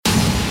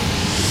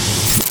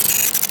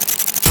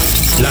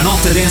La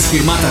notte dance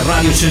firmata a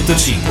Radio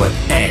 105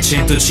 è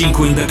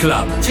 105 in the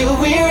club. Till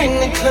we're in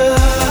the club,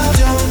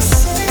 don't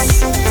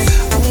say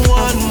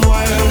one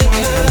word.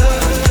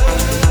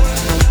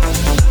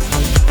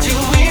 Till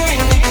we're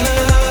in the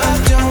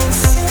club, don't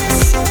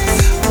say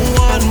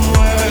one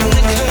word.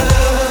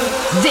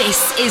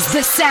 This is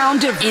the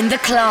sound of In the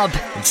Club.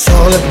 It's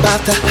all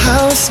about the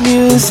house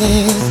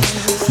music.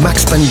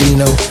 Max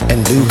Bandino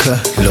and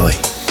Luca Loy.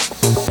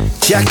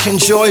 Jack and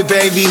Joy,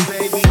 baby.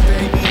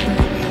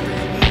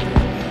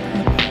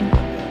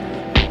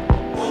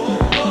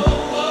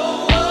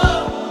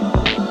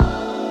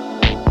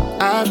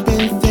 I've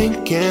been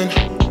thinking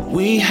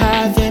we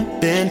haven't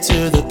been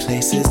to the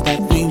places that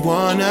we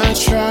wanna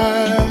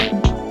try.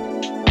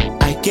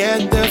 I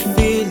get the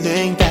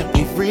feeling that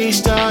we've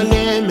reached our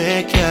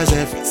limit, 'cause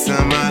every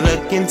time I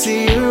look into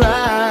your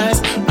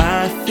eyes,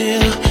 I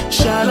feel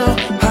shallow,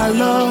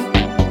 hollow,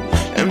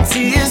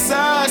 empty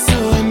inside.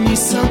 So I need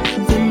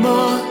something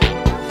more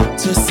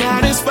to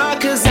satisfy,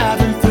 'cause I've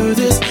been through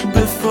this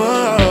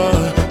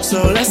before.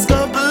 So let's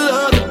go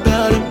below the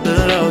belt and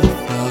below the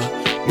floor,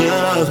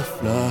 below the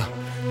floor.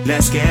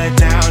 Let's get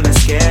down,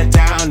 let's get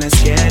down, let's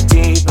get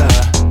deeper.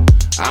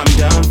 I'm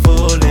done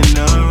fooling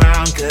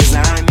around 'cause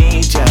I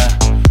need ya.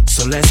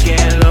 So let's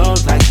get low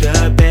like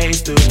the bass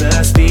through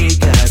the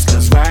speakers,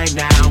 'cause right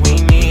now we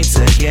need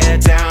to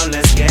get down,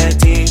 let's get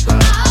deeper.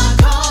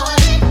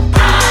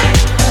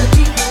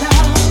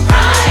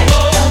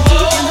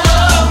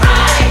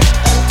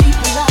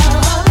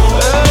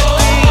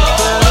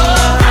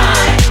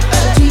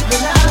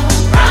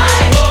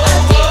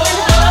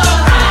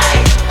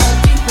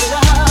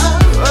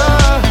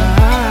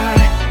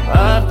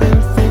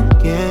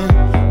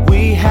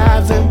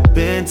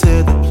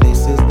 To the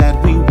places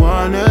that we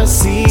wanna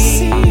see.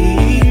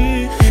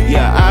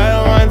 Yeah,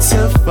 I want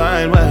to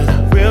find where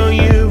the real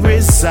you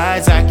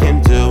resides. I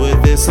can deal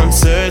with this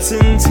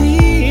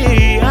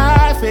uncertainty.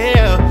 I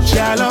feel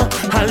shallow,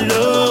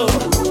 hollow,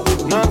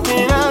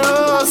 nothing at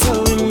all.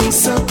 So we need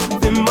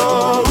something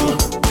more.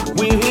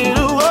 We hit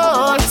a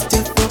wall, it's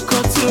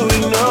difficult to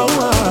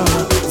ignore.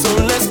 So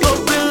let's go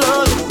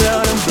below the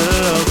belt and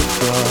below the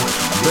floor,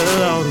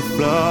 below the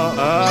floor.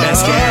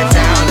 Let's get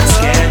down, let's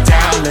get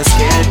down, let's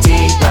get deeper.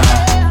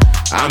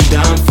 I'm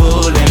done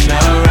fooling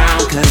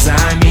around 'cause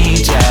I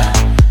need ya.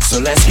 So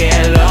let's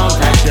get low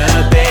like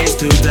the bass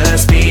through the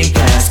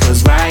speakers,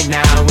 'cause right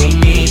now we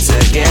need to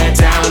get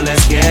down,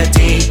 let's get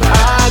deeper.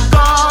 I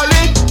call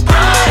it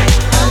high.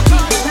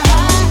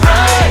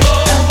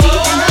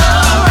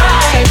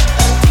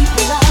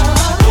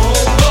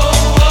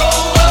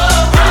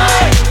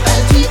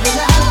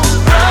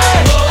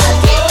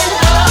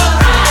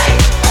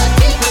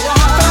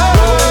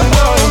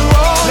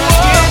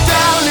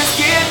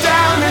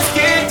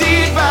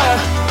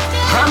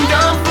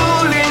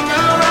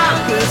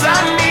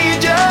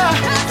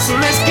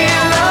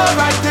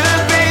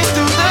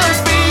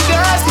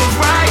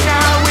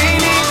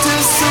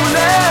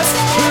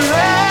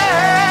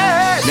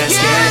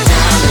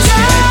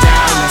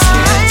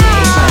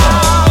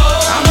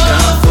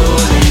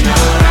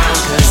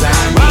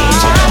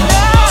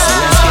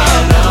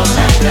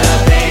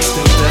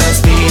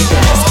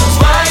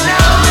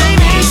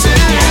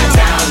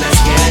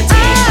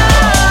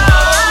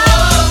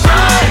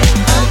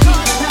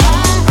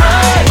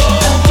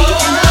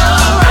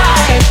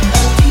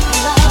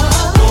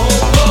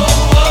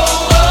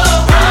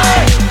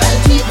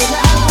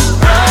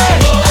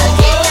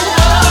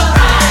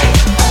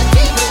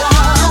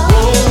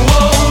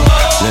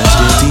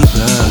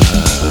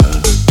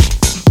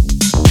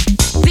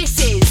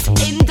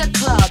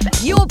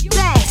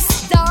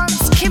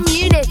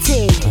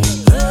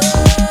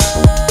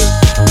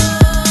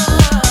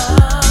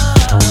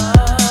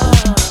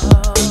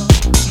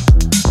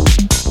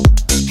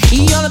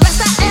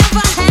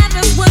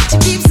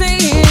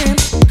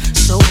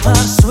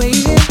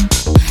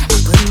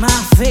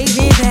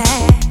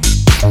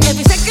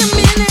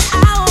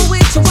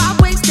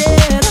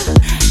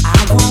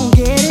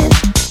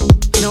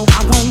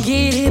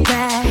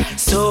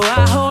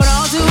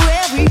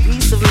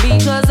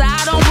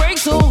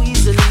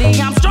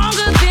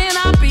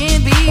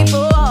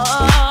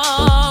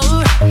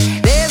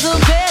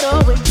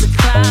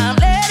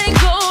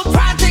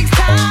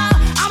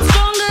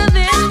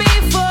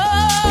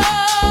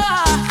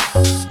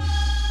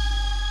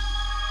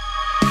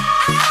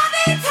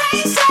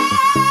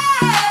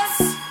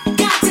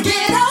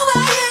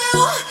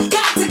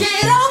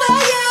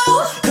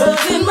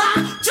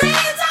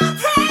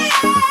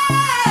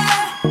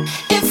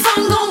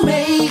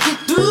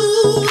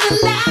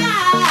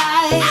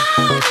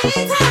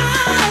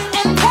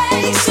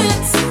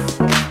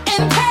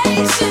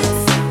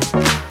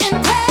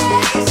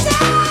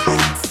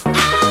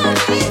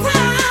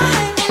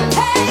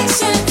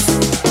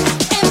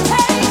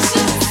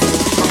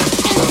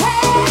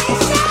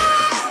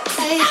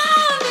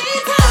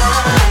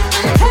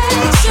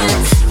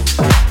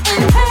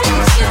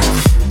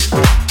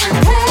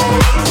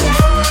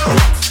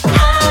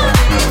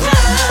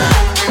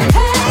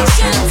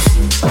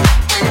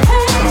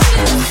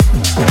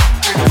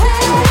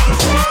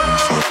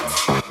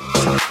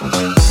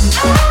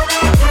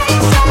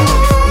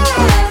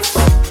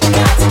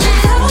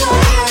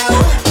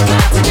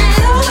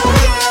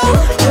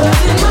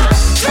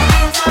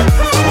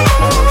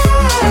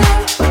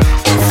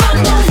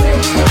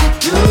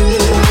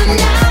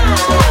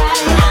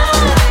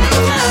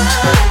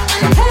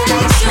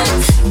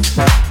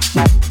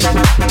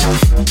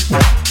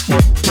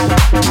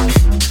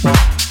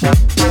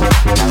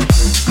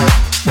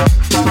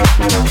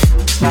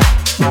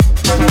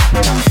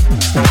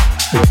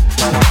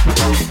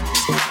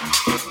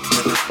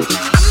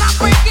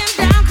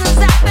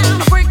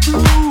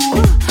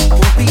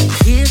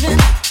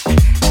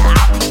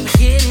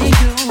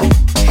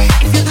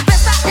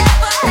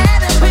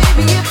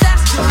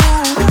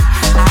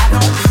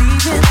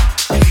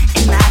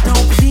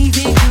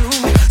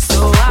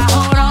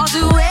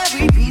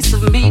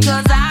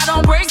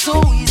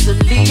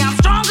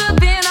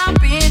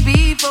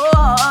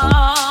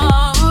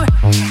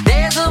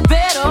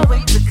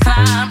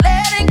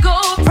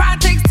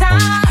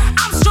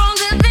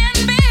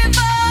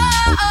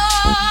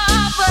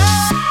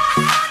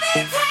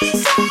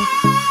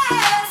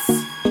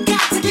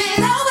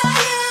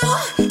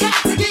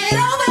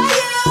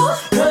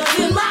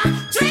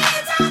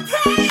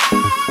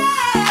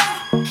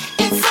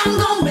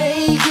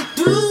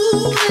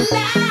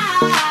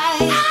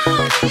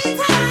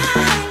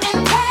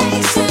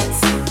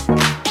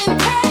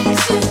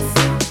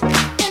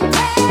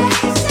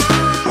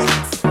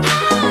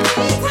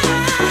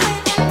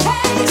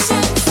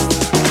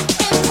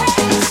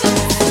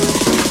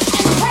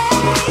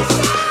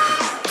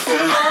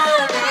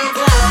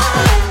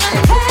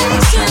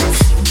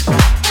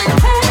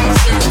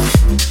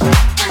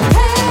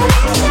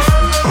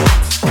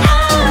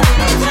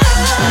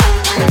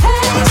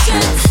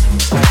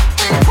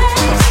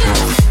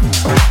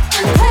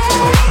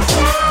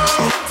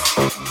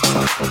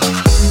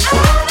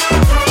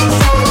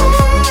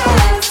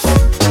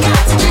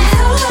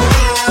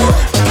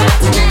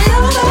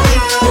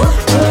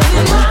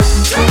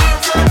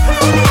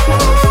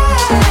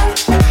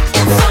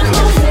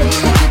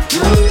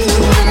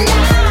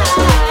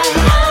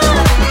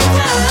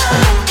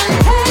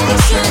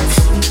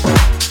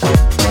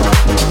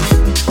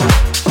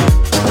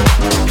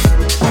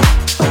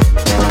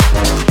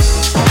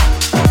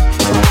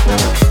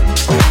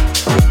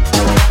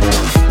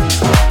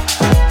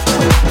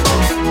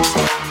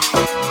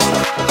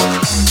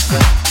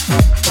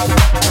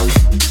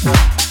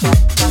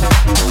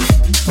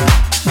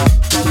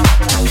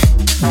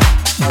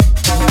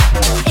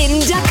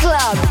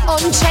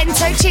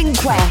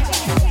 Square.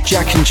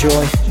 Jack and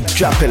Joy,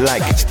 drop it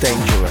like it's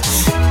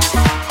dangerous.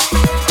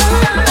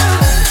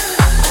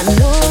 I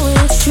know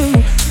it's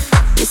true.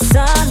 Your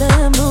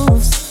silent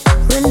moves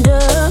render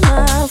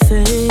my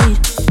fate.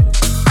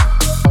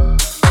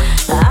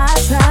 I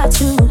try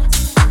to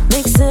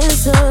make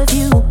sense of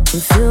you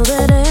and fill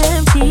that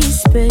empty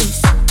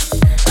space.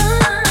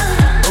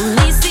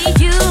 Only see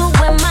you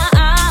when my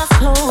eyes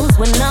close,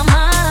 when I'm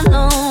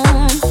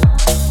alone.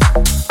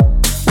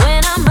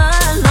 When I'm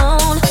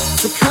alone,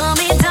 so calm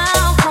me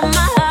down from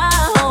my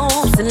high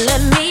hopes and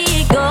let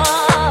me go.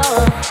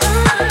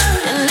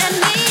 And let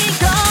me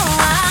go.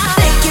 I'm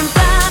thinking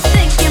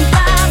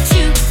about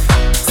you.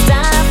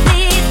 Stop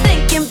me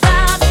thinking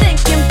about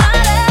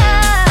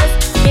us.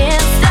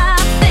 Can't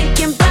stop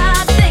thinking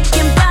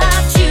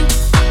about you.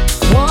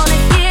 Wanna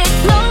get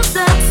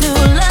closer to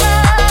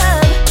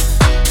love.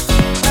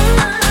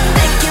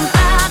 Thinking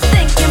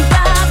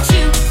about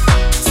you.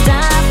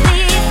 Stop me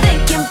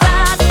thinking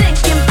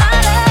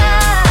about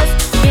us.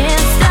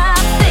 Can't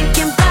stop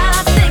thinking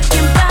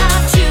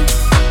about you.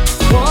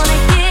 Wanna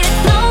get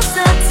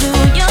closer to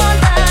your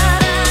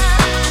love.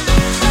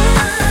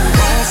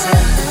 Closer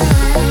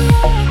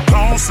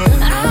to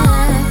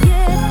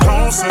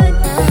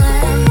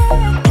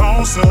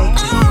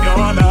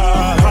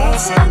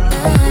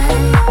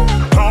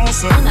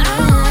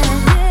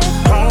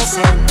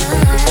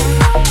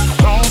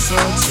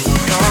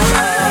your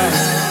love.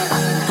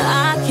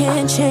 I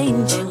can't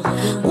change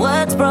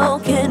what's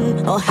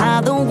broken or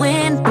how the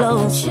wind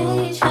blows.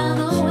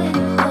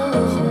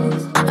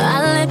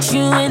 I let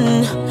you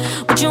in,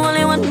 but you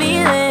only want me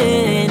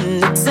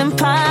in. It's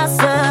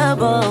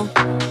impossible.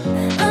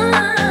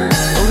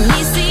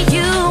 Only see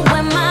you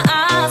when my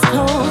eyes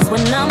close,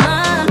 when I'm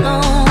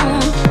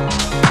alone.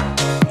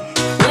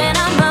 When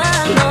I'm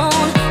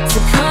alone, so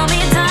calm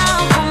me down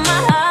from my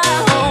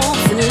high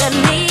hopes and let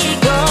me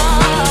go.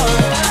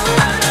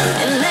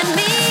 And let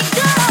me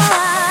go.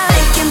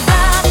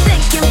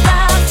 Thinking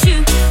about you.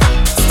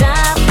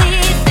 Stop me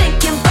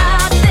thinking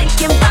about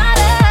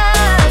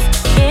us.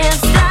 Can't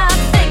stop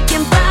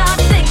thinking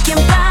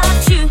about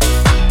you.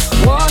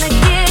 Wanna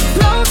get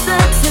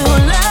closer to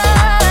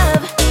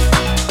love.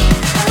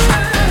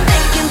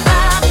 Thinking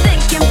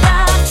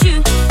about you.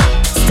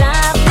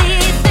 Stop me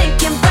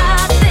thinking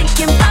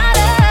about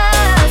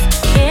us.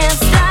 Can't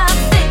stop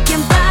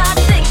thinking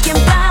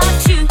about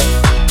you.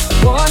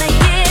 Wanna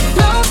get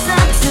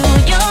closer to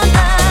your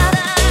love.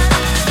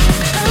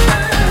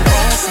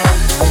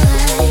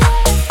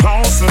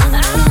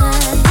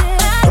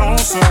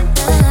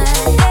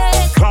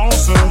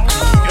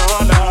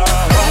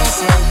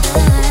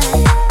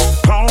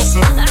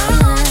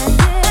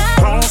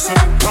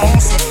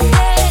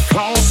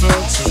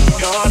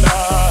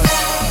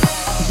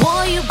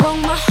 Boy, you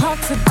broke my heart,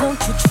 so don't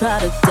you try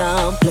to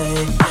downplay.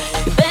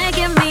 You're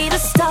begging me to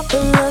stop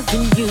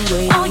loving you.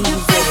 All you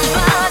think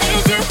about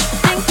is you.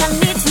 Think I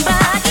need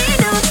somebody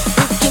new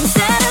who can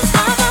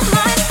satisfy my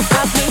mind.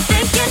 Got me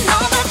thinking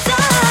all the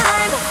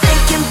time.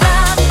 Thinking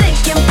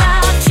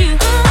about you.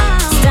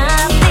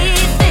 Stop me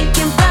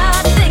thinking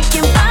about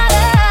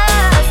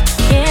us.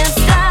 Can't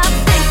stop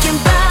thinking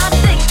about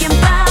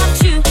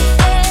you.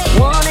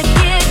 Wanna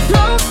get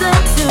closer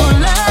to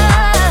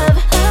love.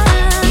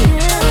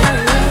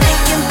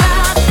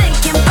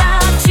 Thinking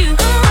about you.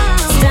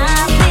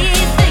 Stop me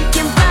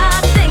thinking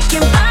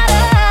about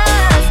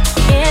us.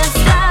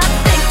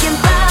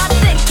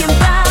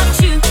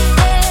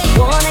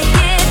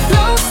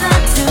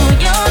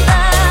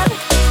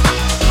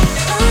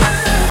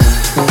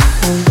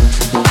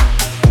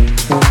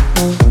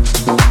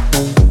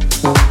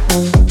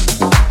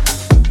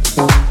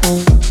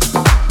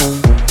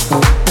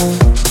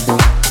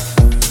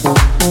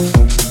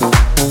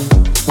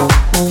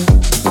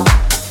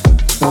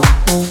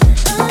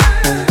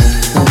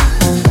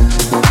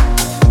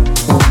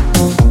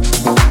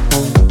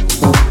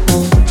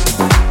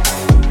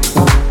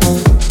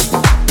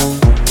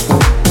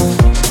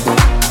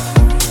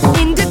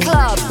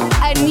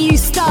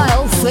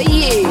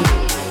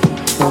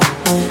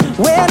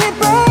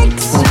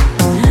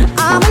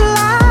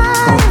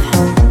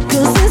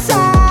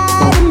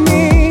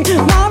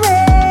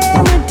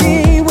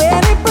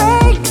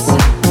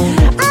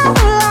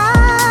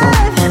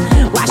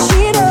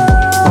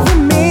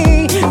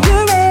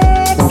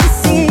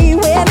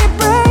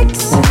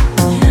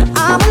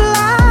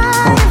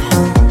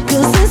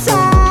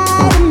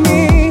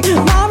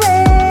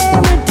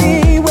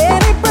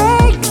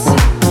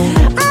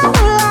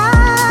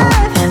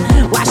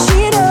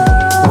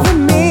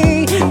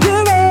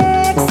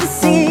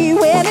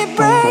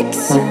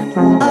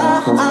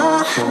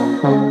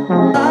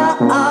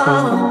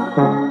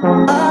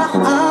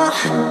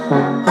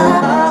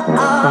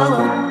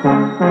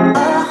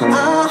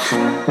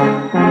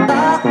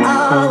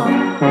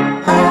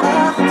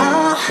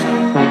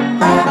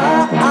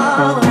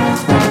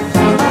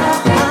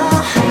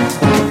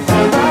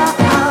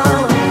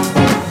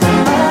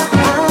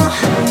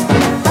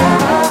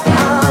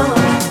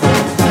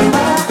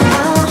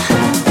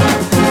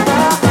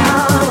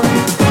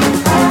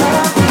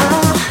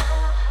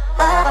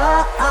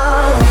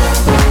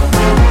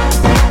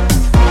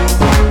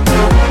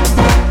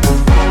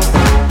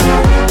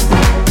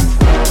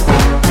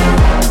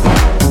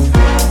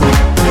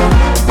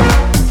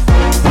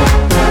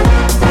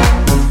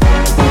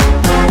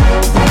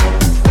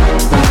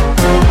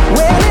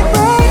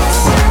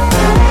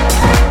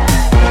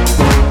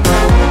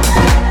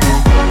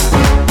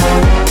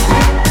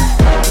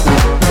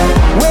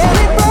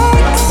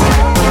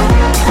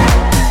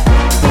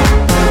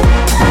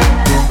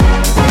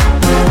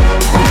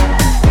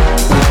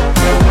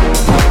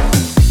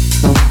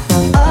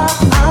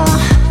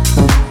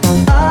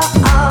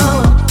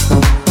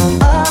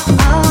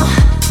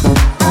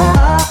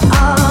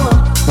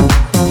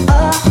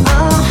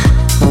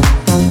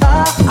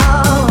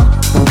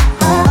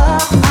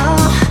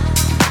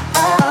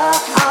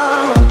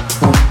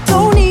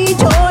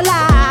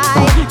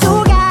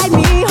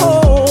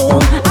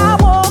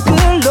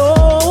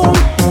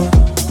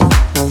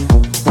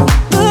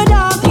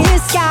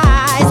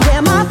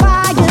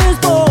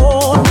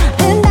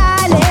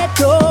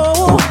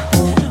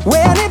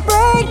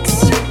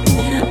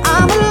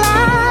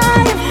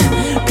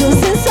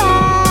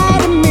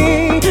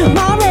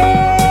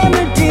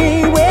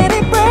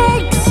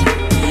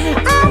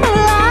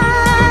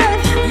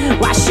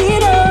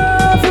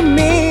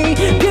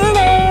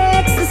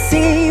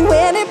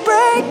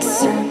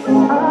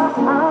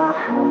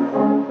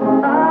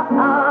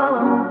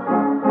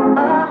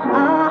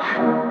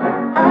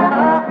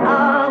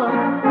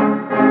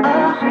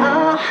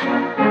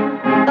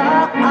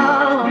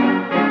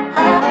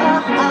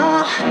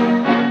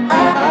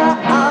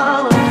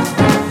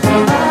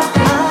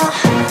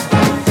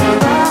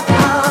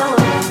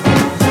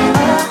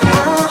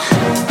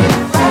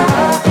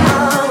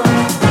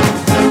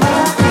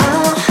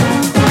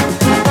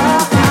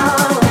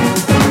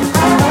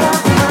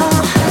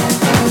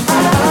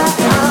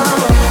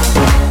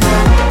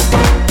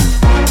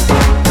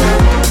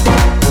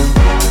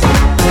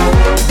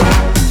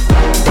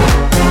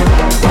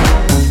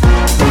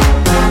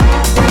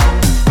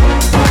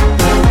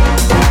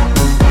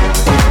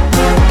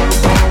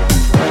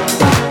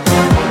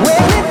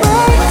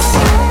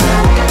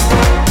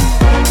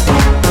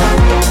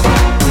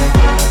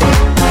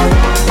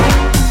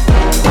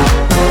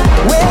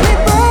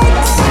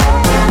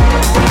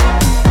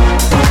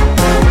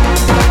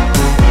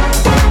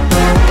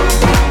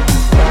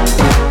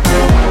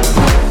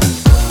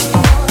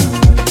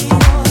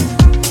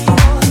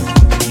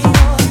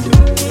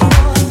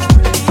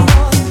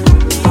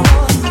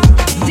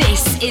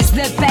 is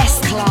the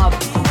best club.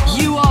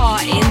 You are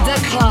in the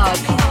club.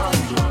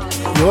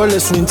 You're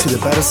listening to the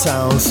better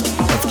sounds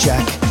of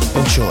Jack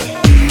and Joy.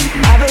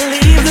 I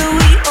believe that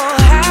we all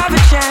have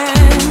a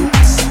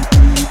chance.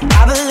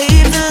 I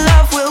believe that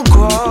love will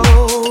grow,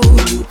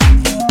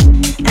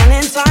 and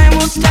in time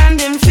we'll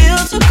stand in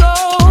fields of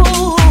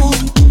gold.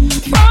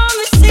 From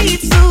the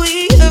seeds that we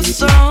have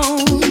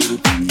sown,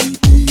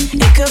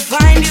 it could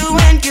find you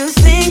when you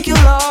think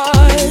you're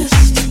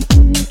lost,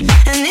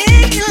 and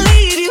it can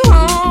lead you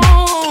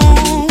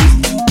home,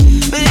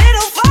 but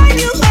it'll find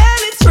you when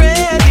it's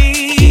ready.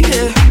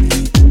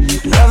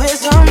 Love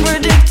is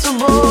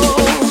unpredictable.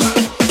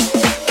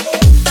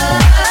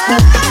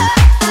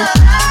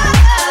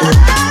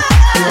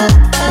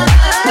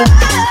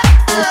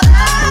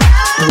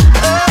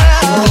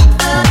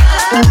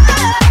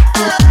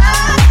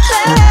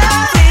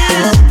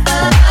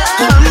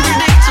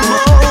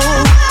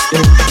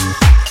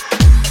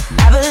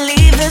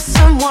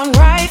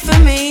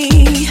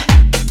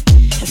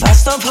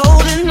 Stop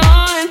holding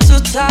on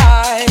too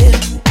tight,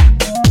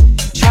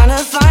 trying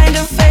to find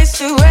a face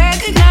to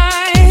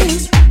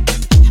recognize,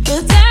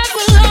 but that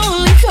will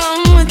only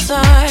come with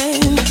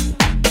time.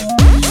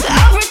 So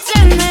I'll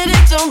pretend that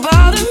it don't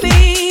bother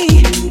me,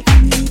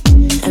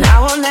 and I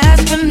won't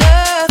ask for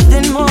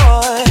nothing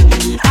more.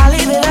 I'll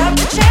leave it up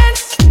to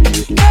chance,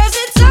 'cause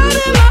it's out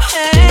of my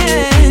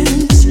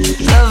hands.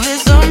 Love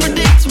is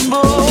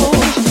unpredictable.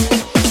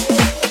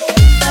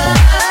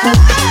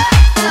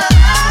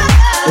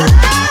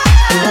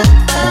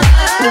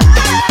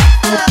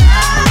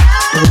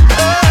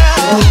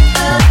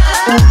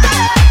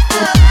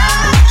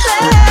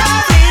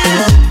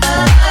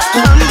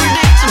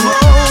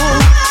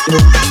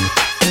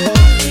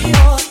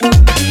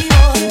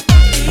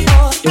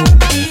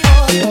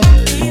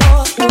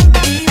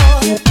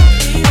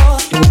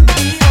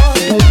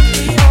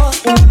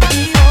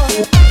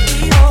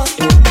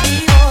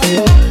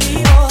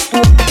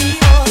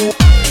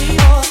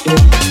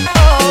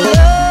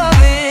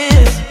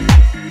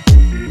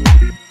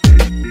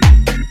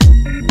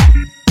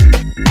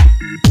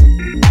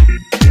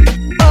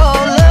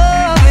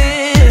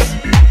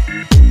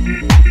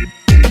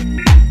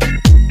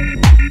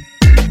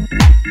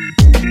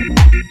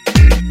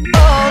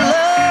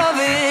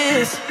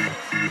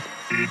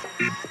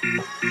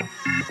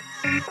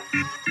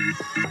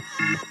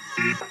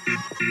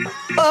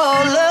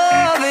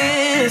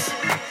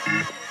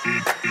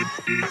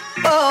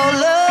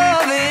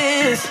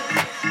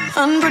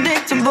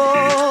 Unpredictable.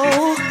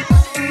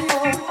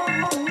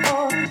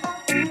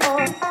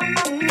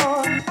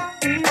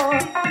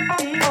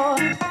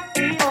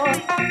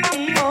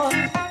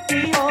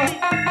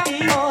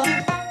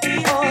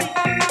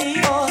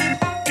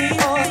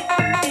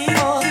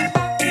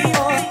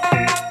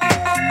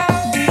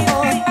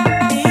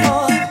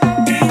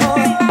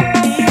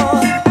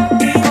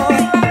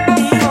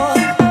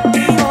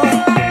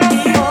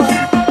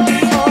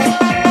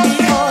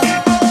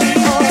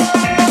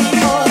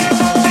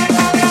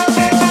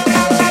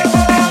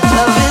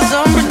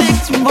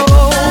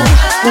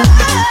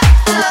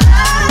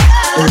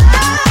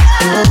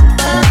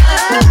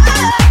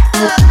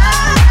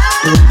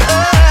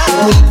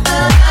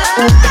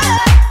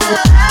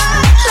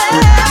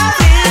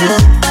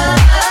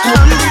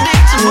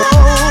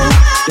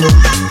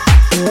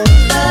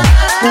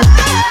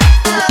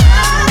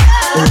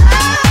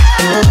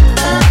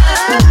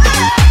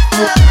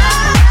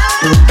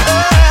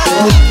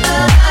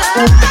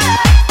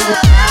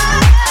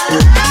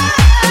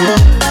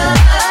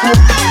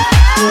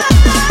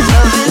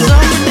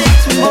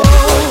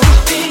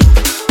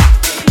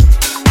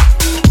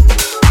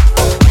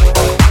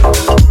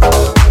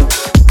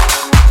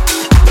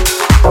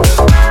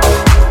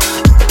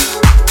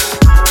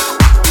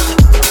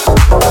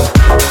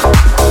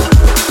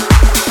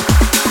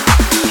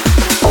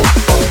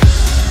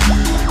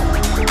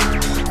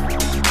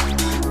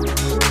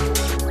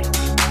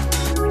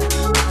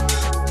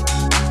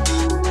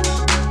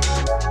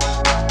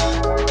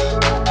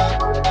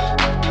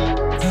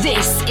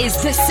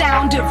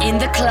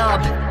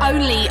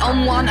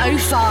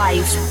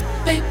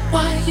 Babe,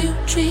 why you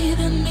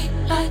treating me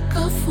like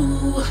a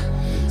fool?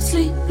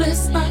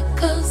 Sleepless night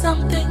 'cause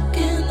I'm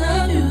thinking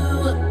of you.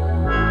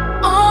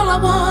 All I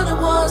wanted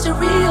was your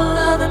real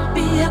love and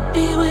be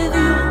happy with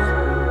you.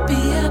 Be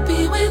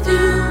happy with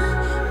you.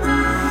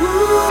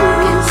 Ooh,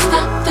 can't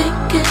stop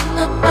thinking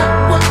about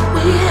what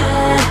we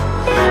had.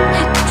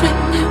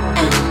 Picturing you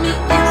and me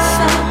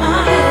inside my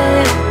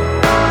head.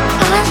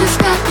 I just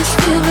got this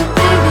feeling,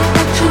 baby,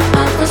 that you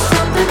offer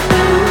something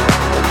new.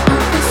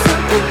 Offer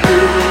something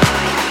new.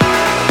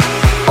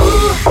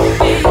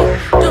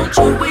 Don't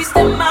you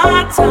wasting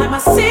my time, I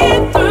see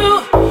it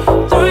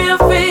through your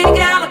fake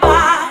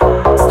alibi.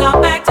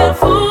 Stop acting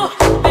fool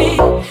me,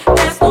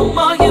 there's no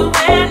more you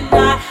and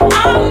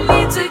I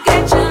need to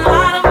get you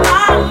out of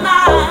my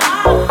mind.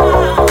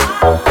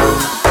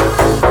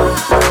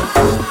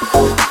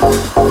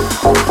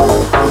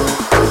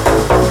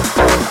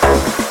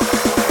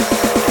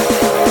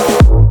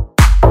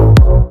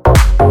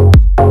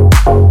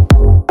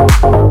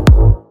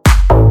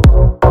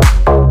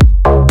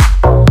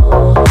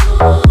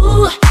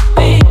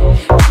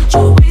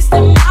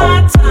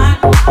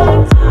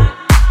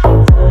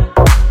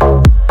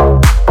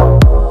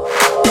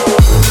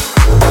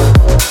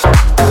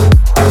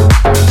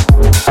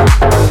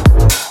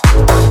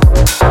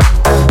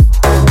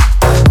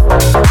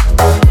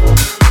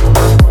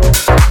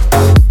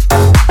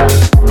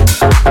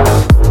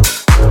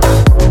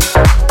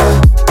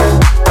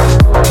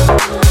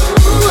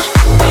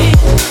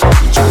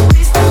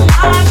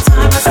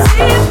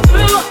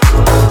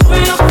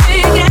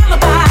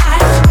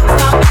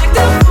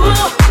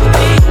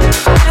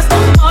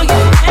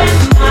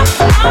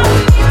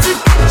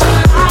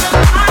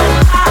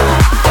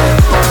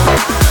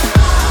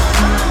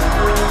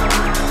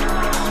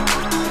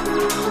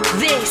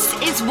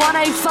 is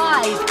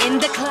 105 in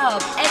the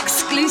club,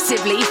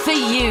 exclusively for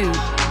you.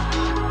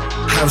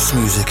 House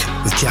music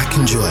with Jack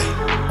and Joy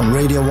on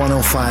Radio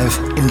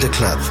 105 in the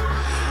club.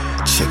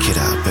 Check it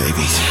out,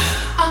 baby.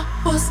 I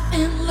was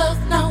in love,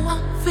 now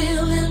I'm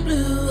feeling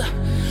blue.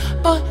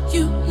 But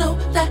you know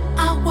that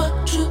I was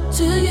true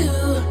to you.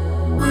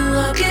 Ooh,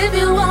 I give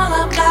you all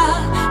I've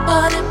got,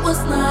 but it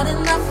was not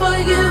enough for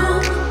you.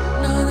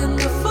 Not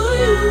enough for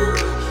you.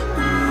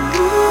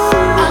 Ooh,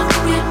 I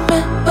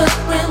remember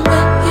when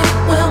you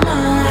were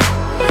mine.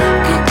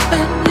 Can't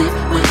believe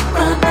we're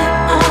running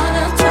out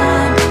of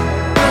time.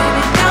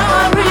 Baby, now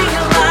I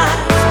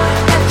realize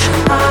that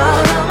you're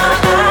out of my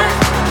life,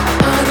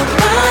 out of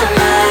my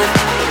life.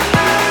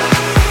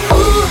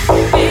 Ooh,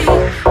 baby,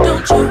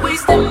 don't you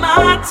waste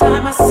my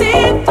time. I see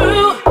it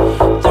through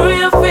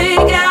your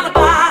fake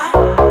alibi.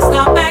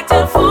 Stop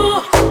acting fool,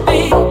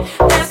 baby.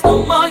 There's no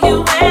more you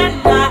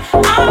and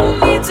I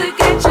need to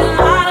get you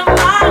out of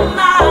my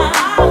mind.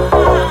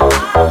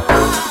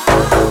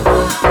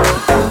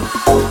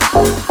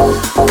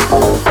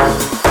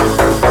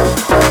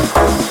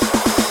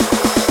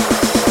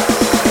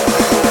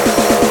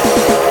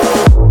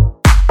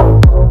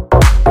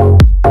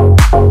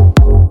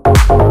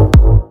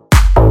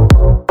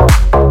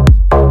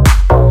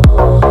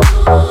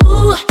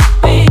 Ooh,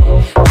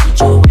 baby,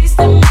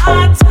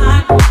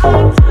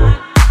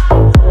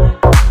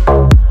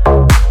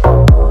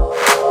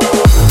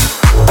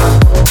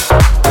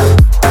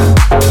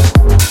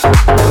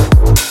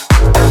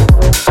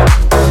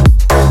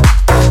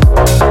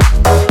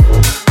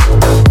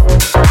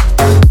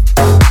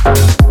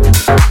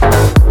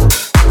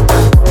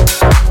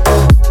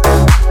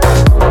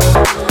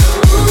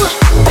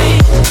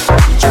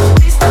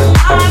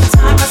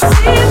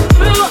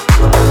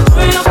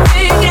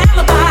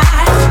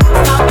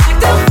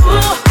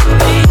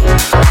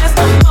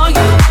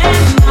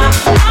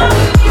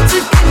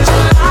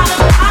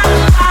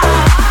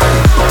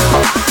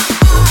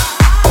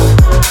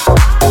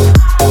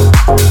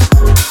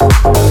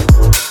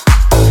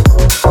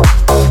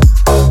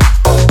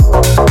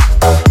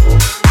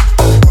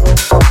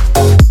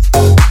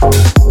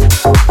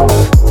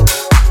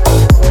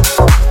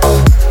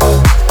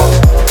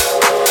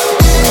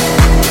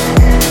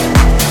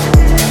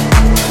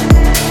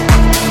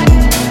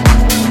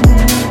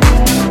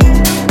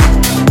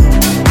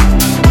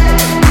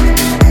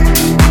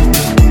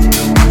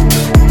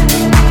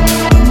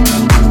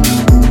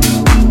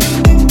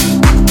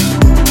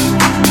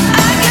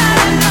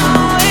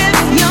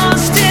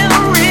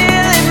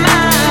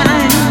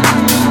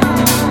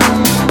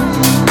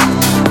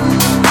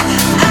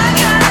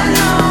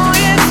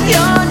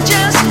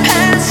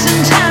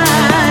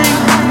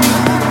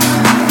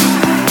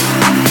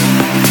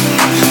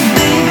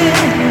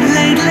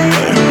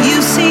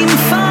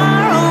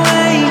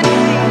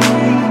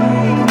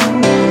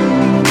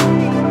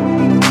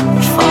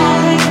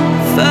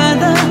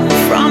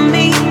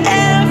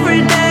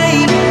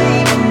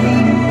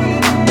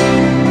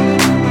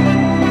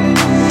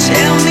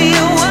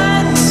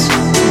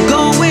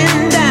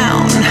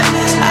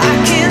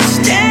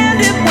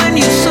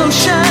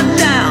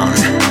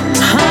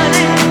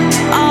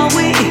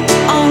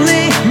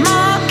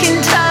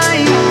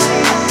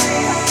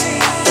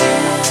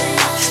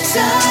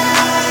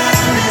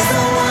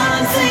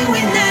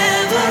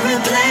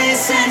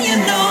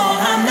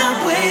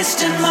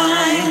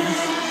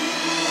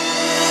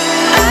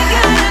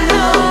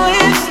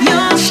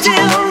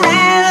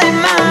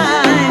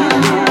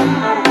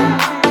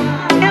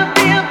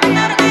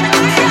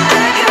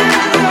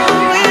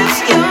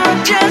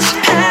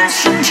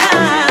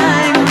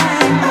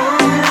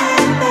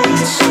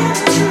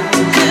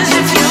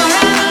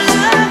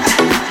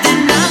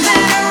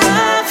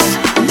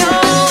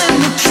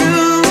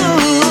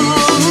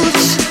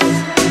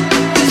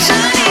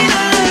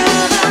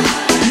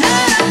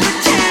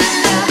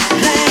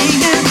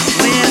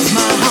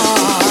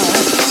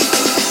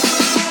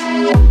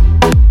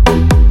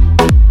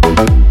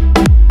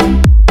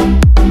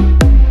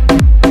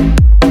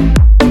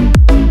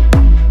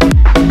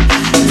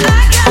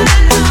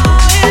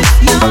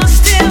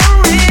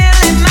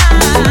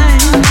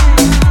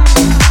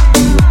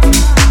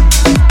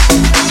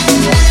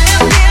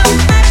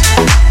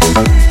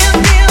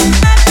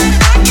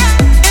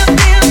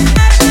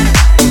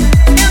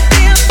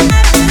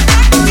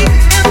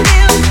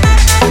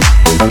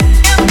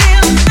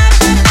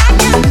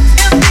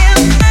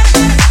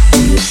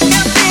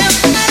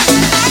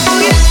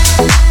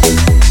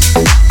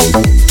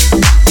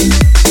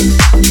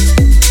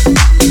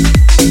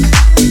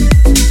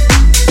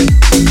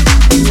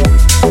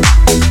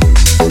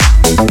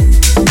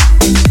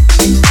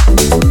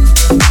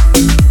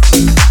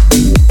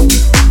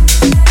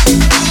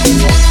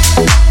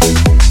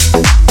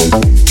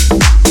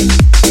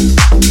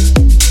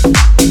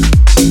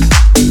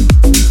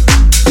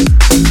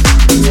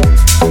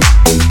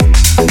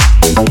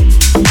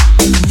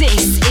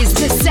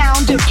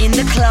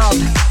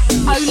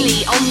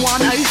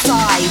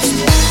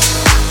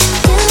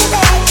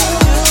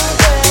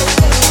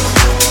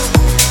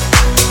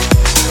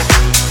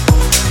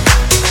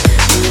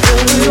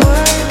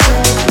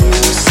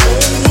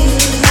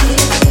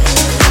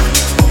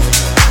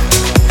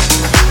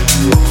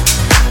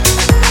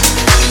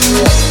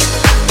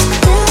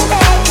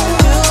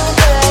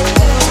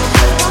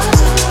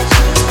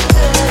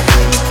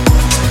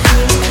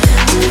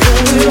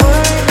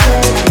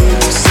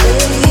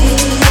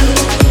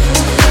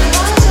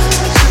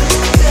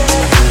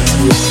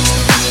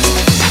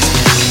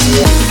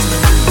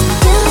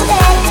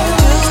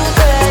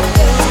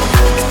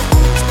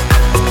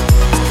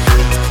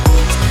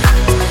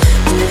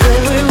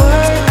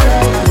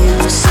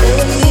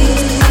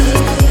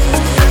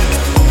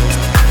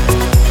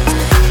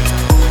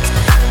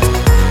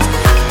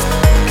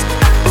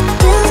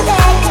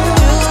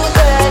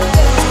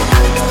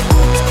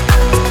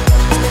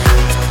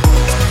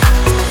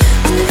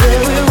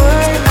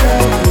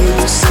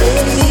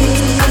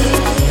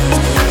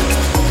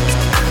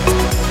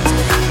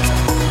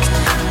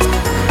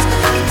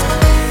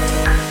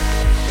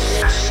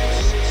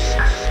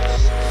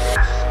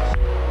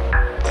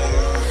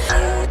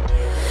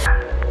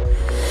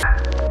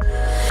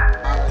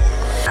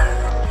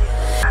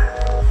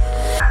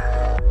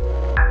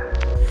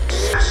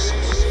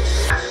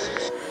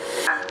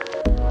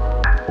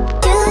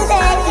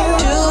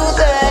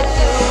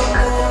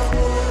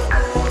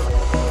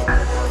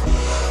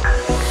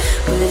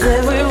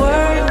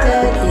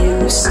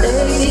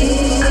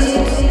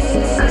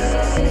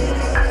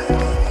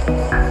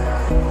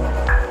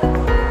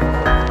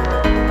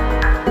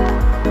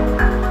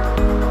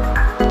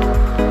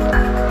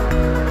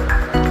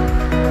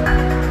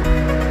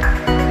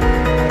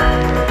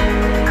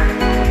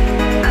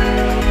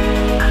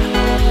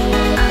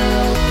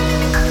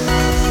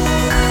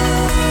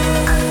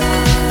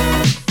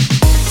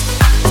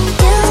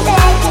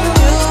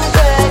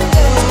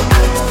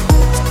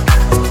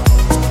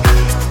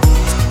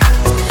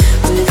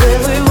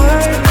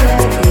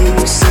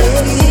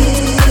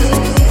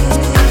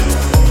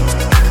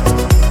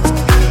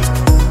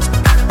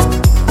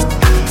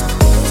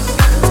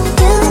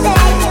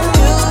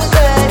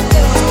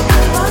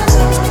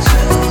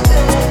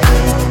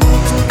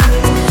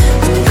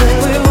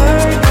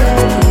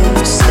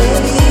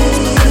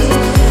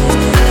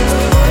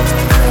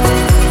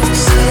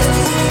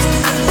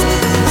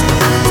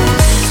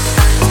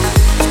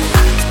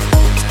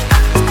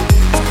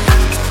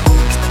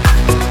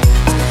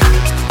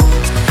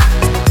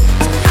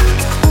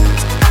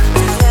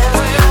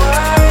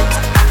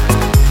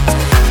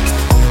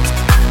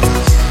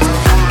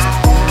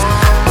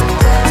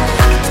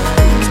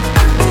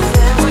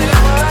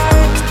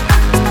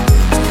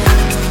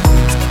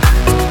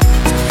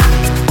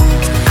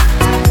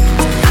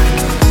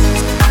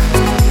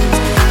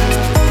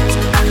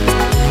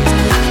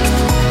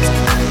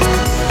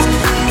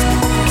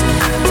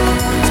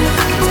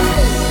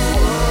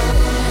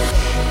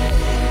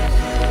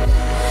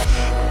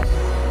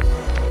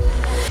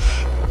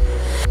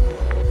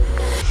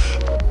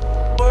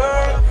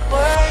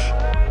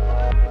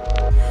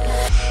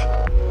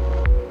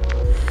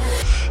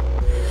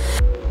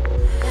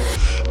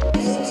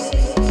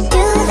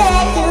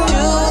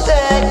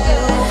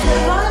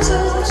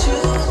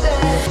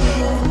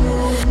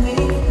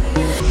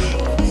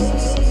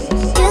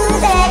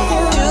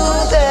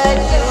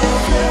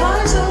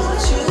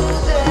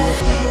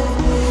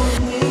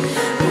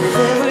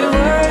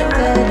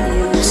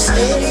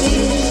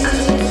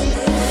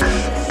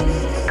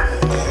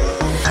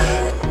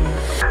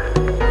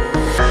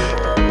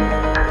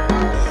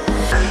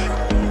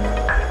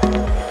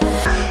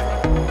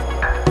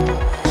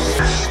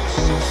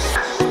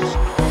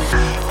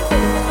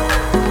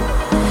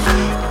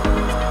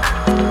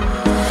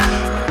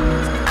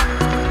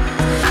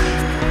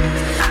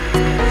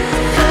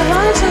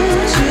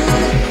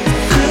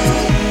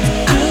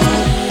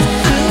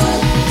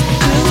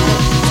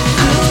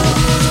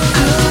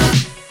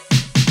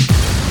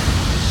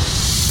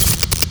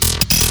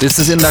 This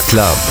is In the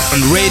Club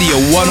on Radio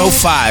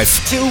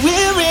 105. Till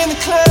we're in the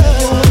club.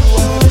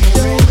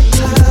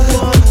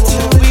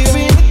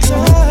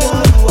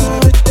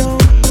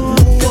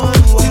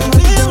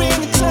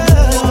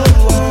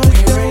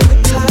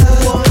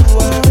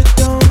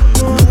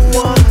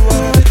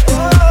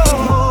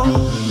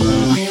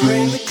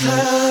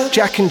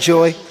 Jack and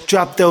Joy,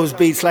 drop those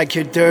beats like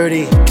you're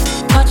dirty.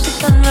 Watch the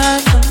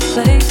sunrise from the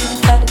place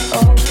and let it go.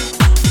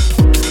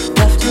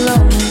 Left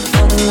alone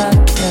for the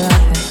life that I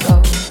had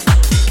go.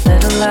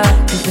 Let a lie,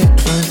 'cause it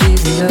was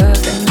easier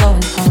than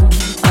going home.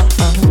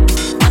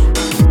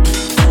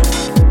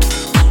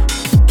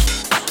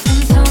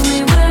 And tell me,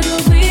 where do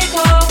we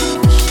go?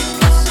 Shit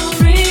gets so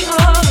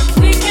real,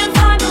 we can't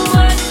find the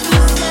words to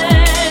say.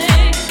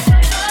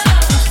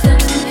 I'm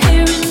standing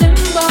here in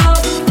limbo.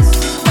 This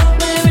is what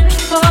we're in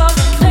for.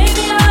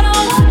 Maybe I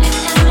don't want it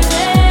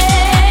anyway.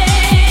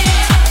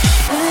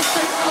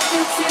 Listen, I'll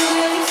get you.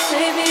 Will you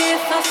save me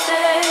if I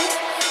stay?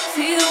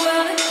 See the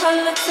world in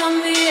color, tell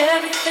me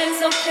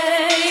everything's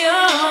okay.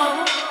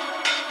 Oh,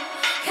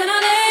 can I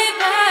lay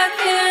back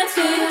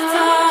into your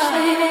arms,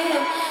 baby?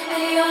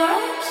 In your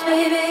arms,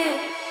 baby.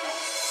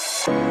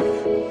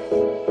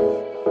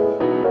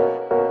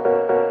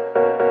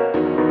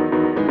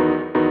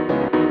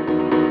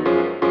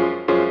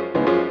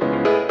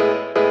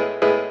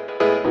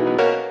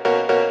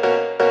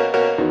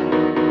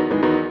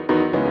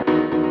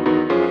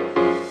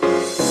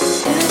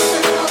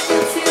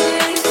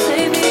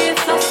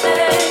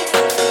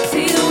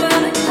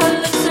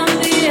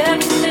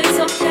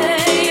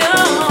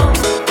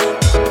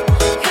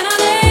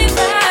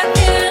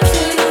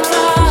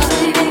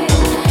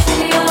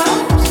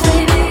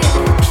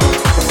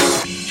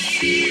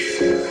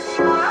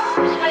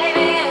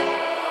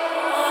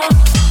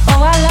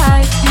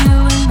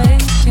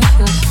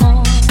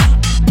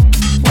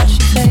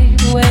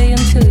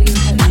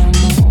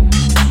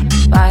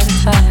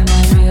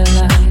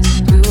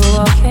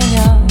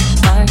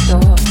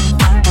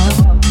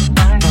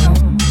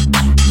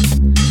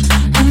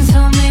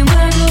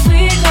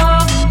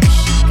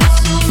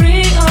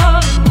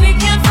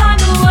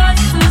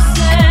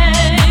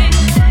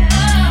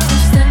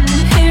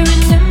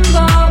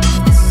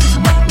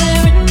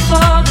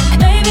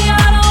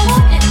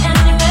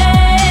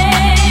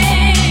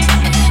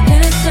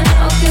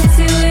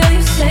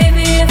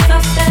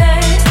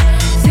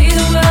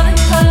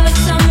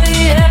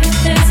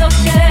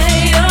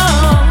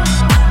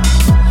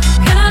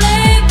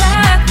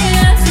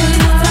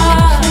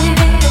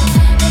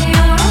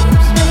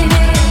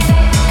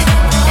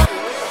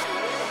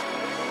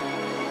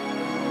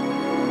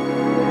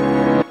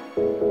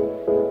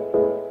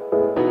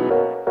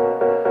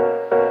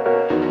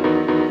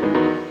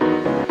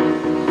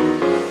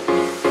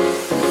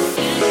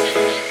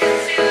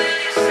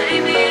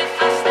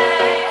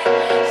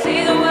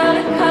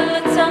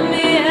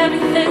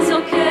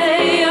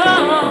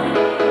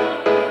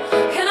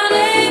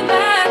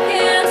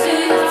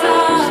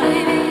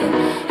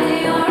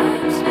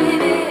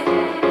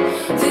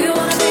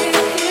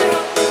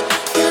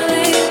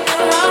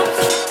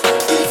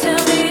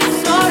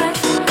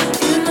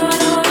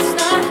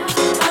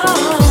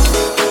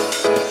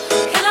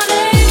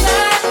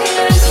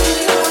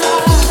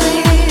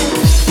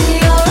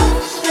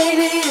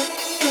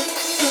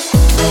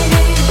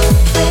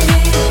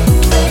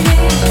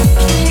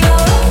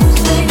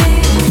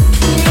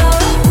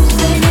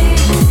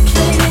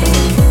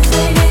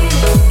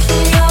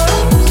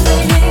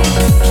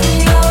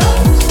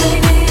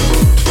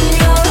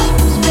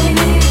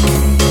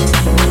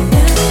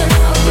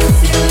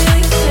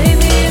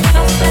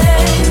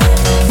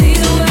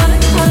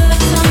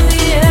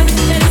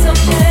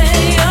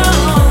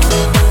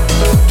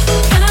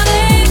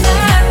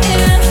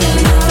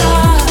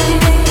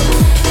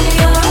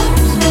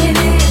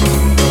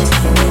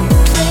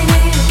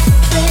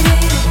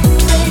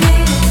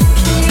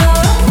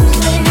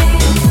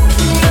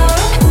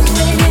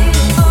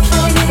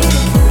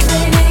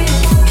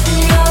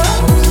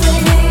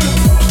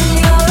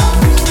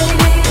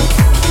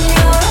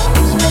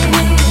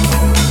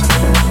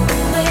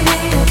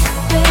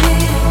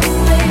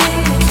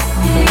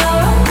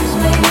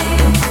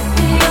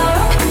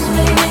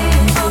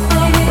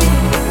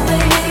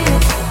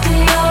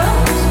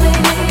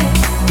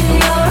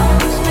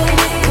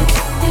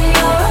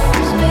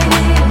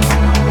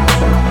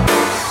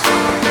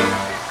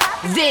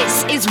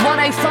 is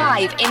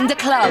 105 in the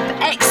club,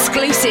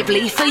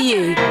 exclusively for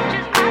you.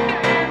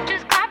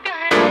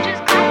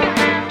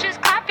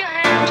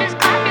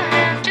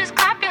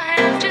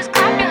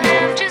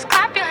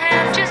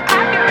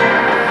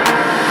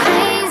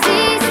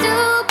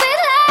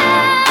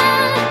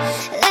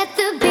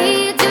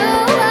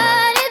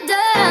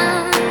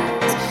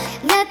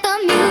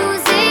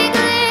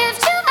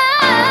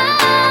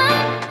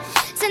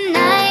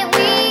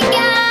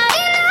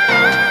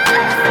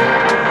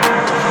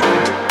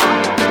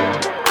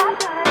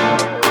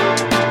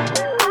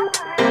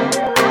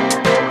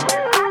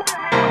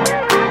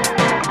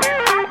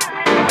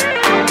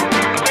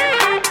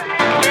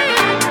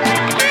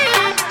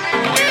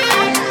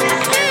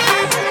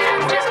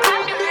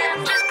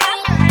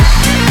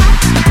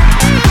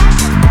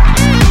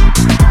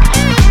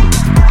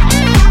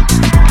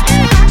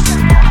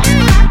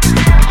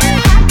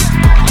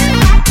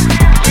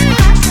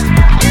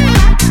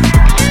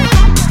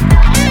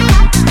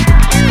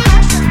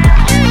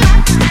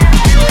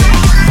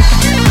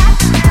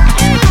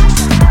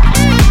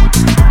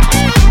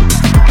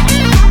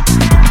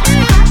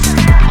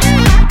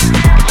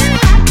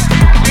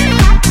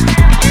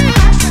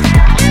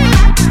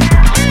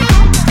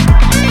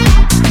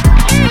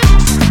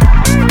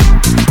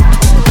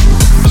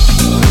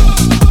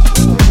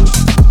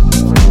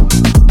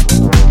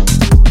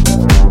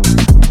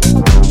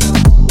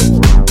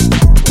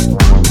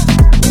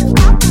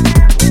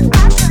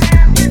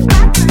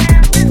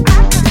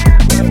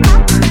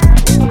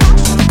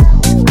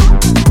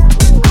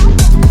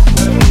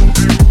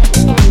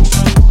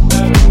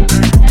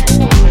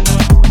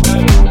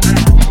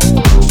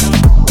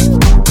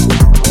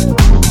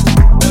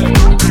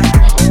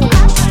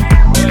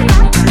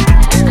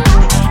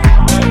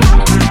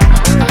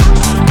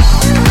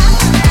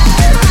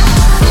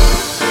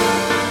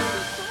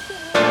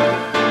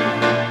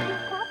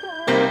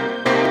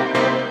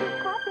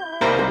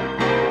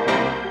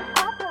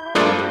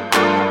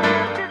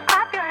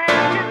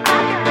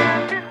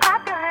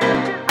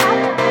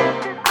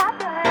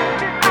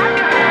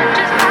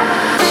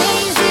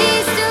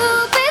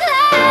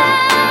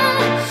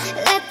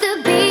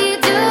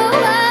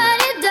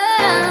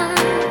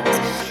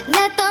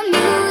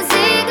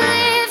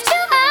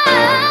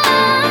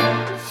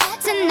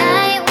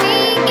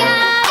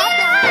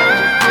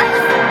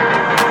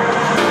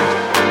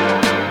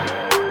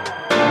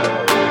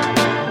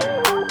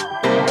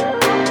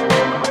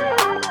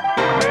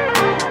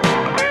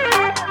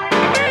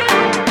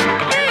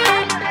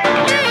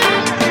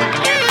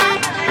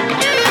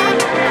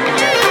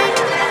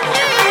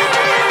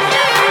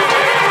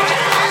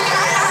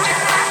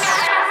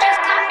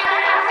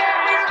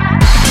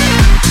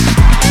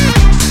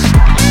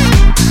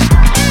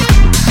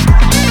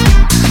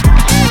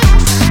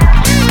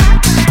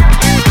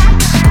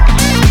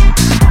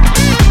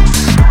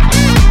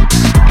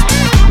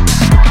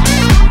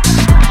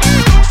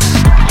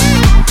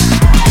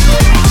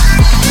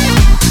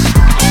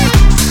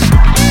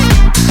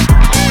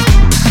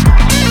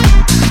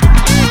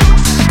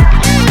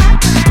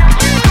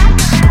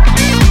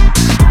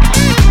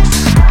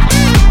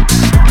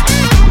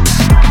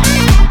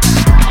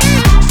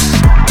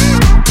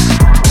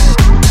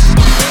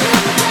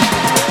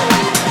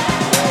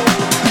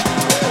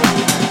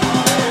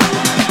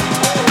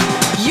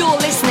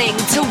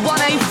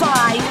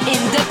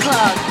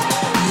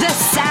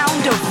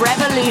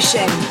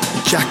 Exclusion.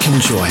 Jack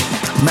and Joy,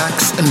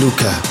 Max and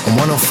Luca on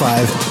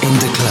 105 in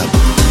the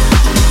club.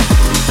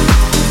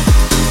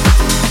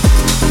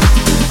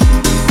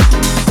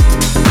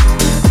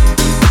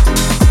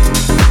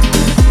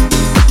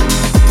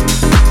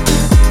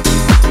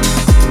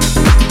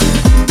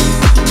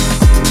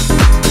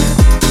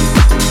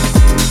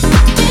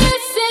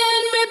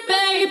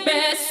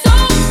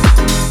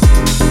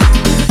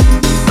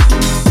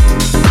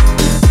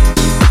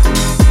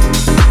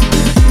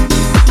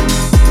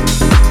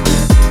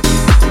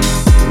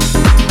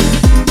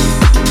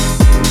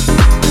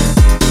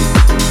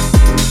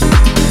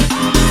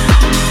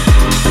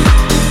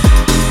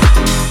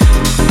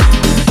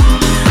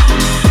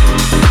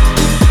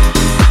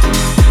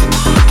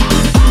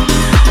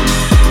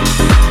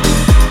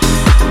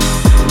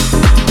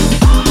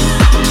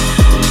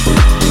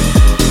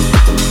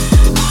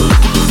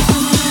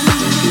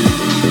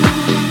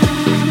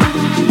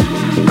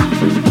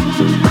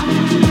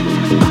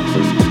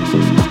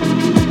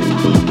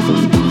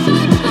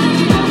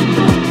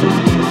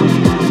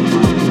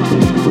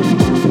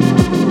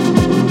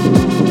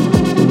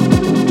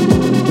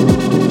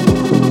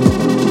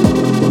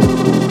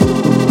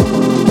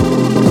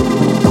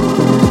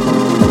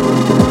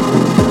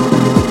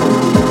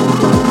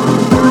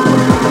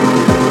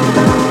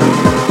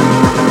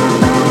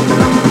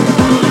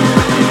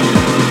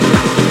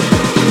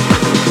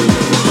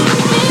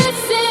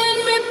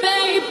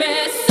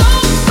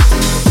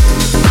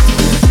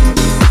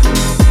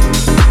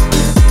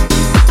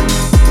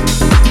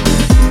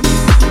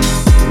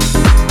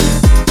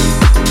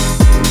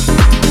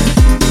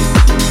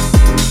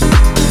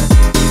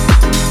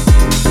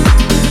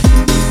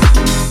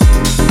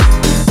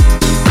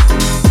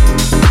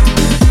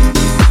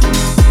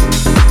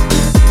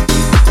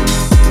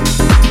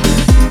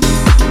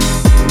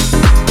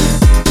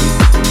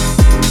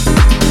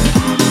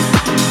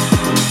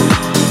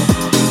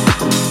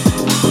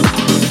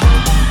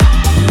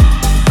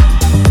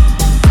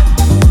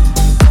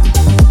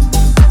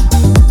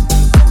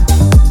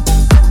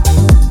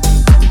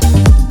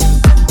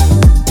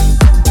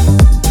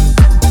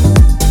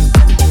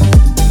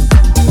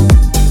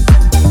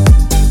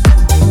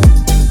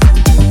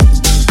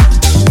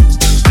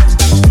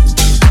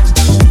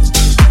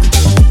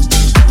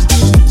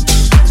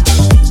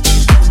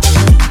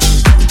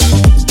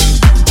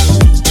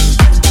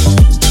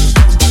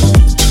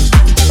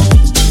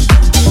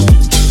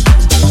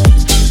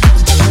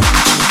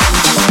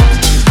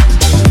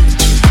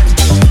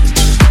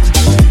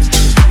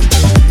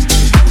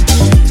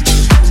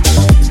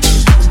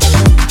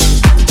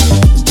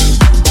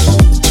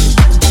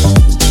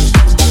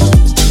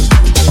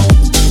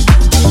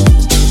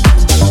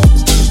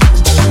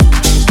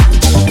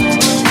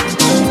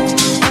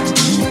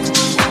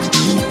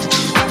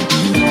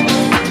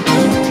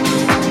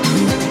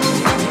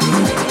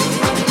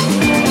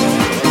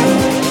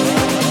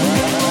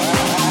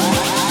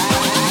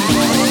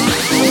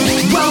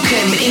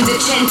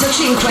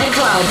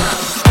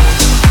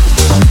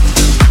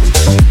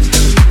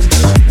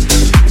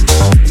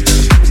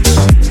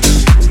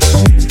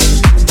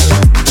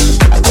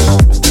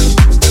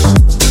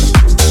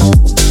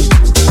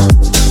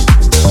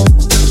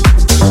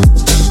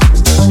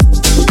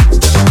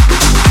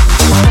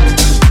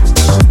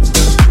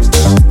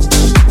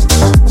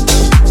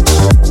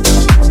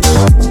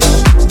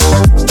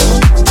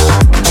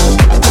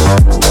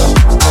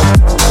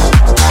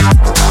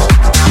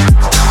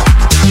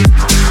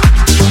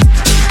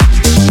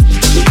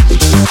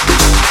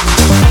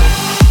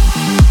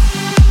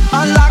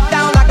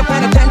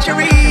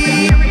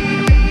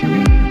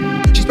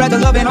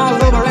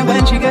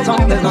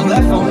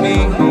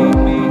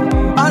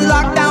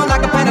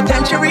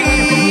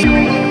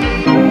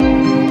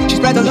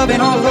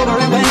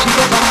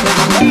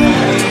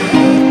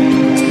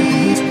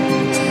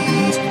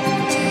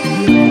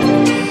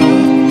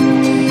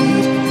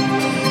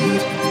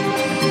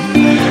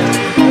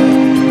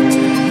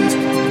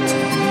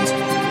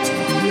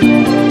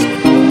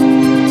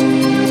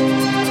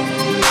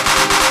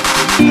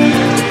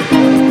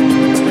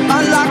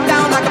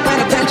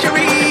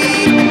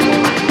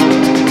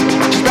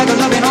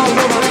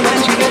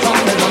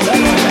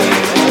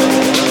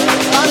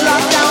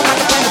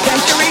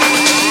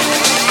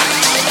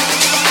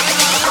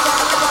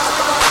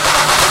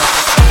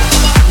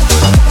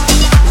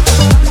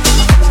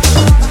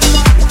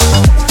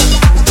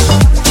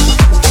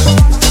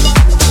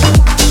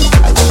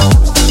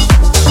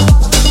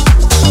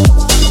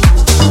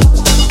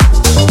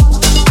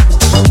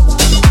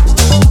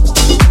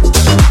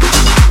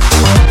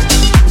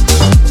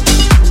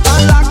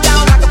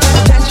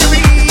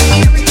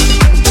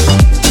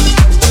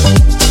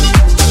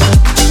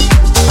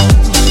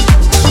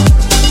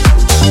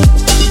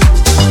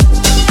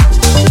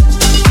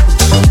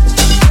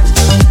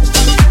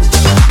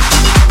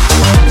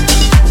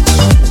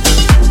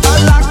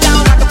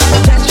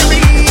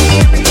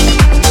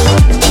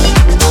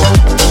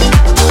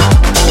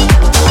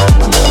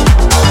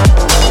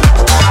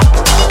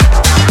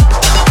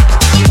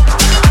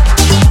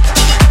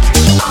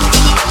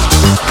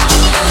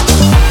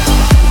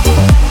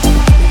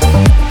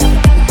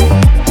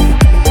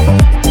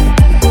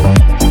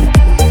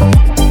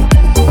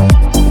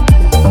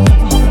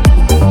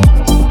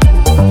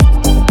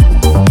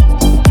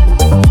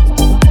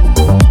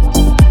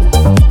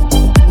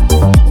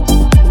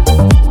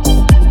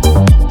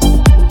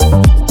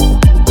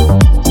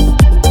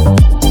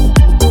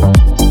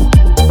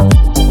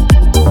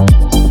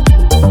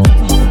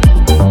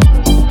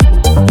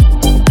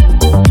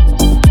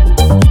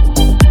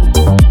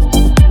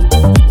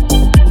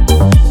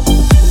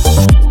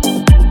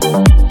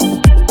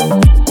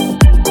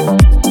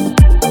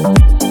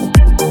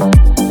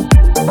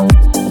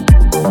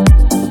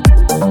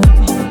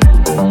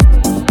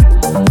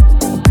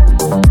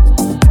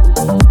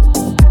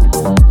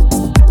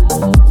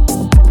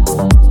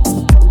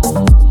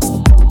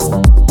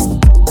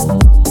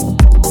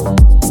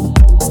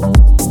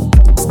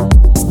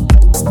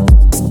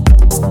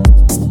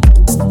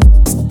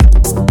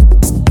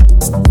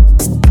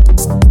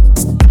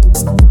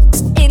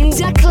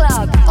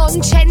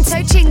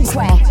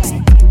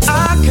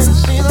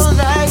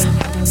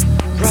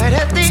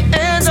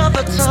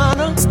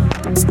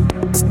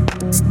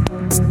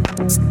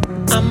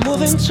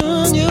 moving to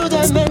a new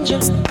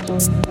dimension.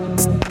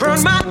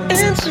 Burn my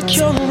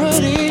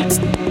insecurity.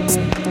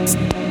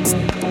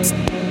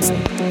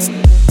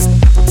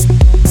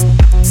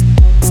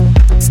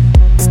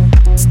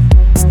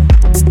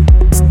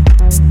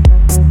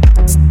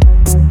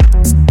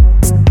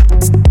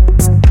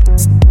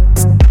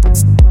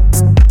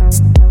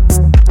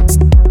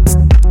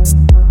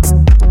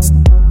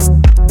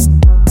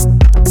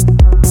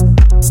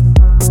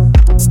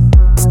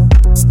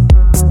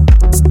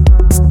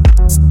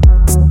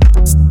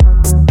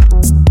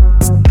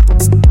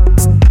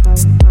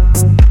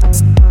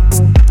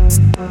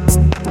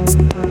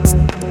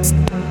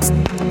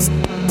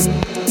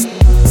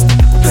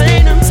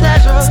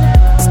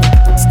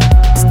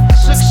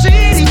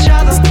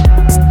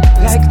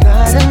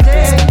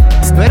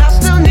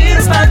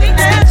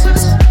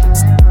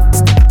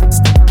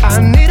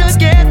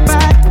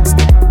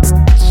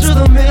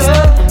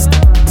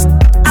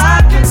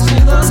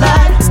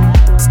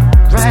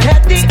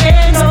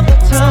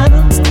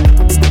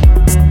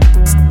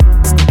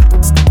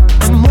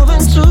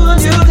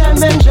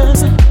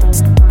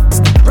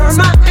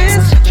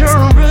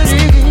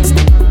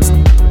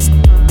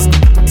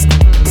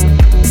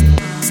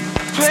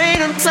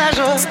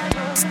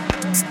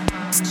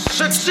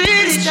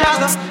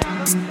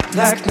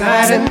 Like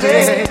night and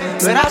day,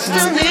 but I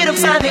still need to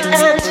find the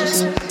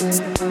answers.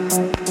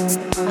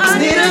 I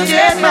need to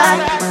get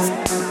back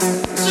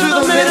to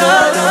the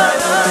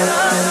middle.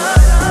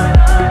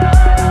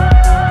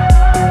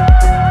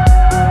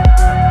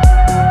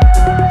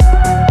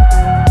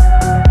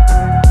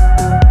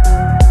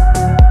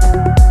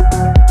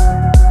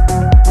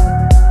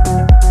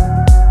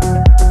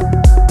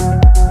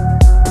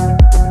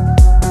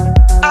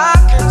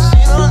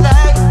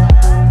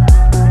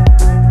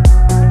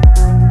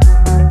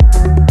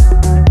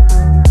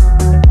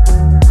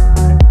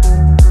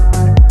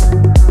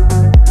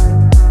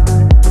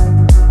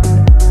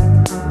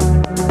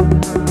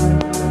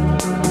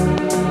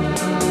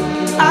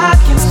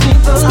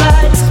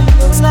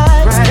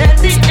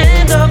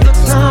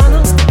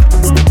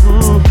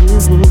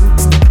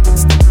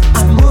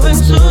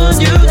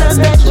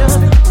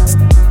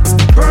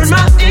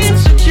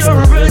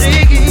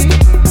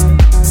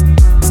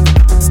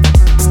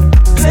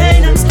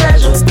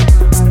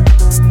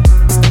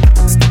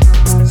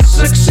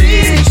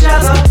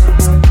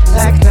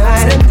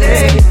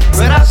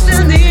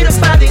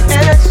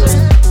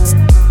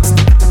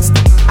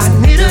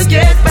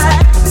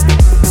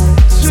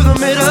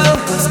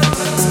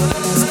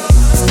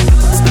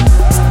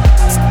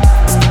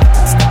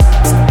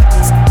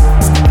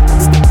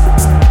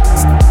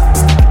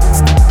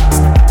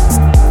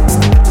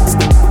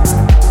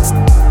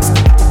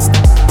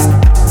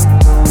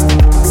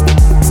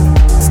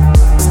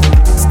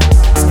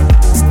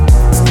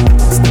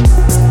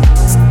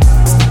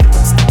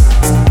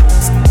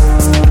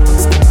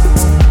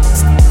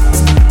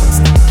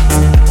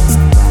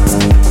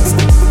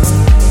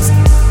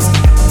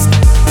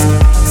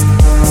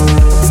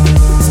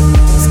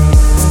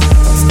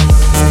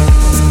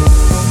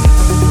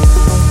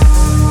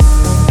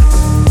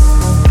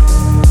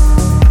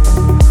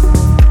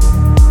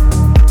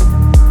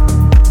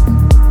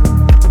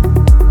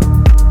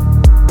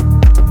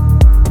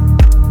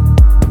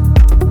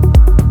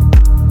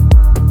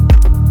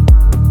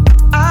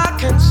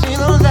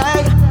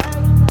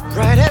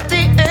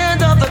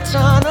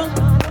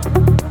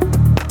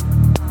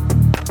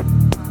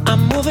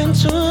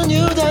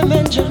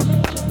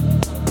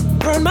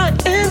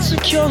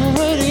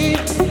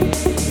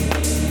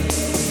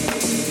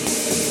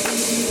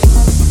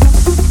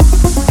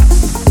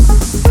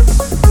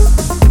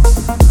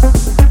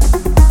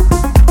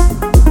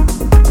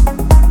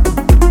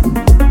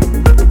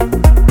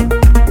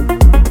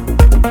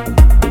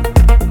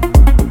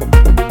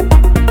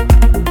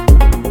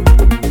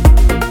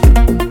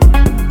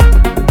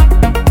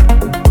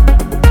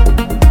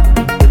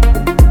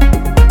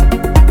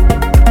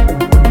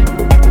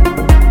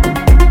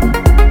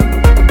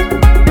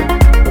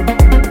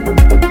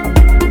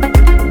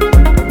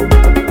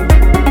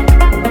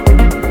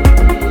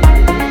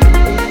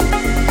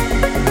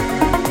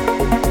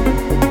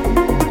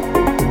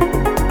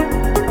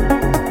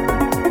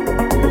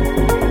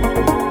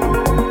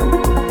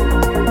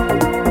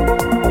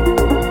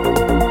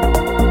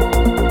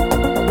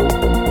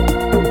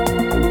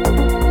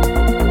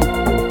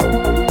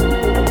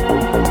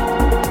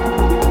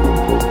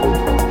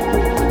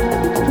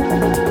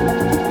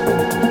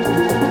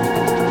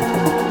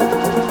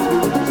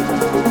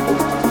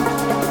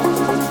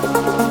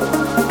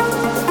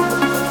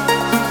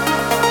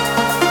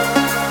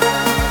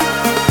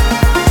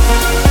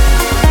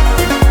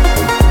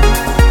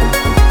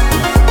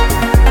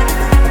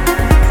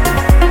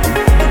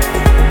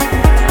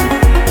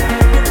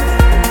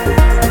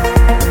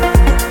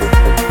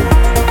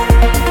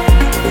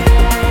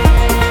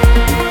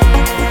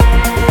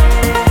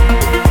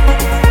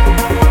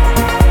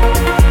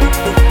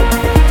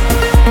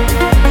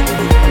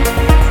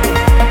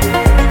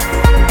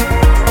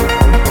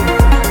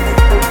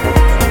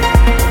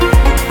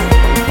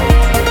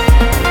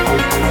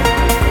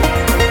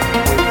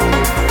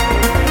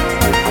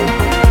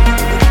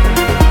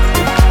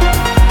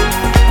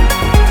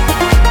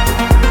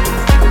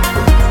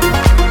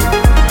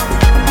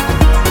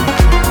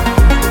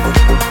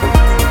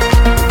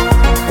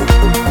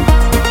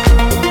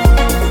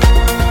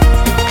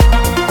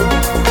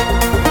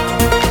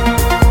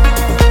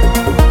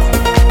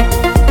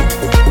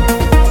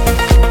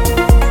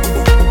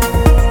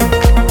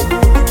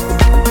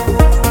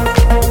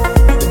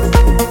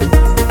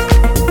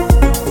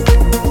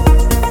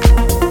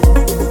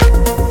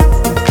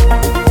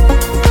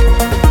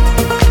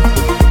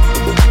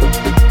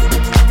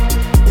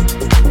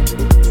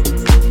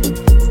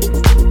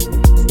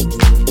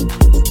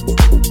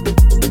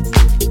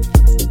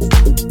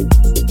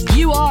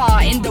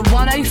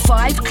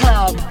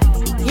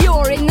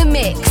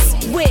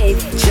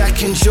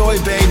 enjoy,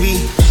 baby.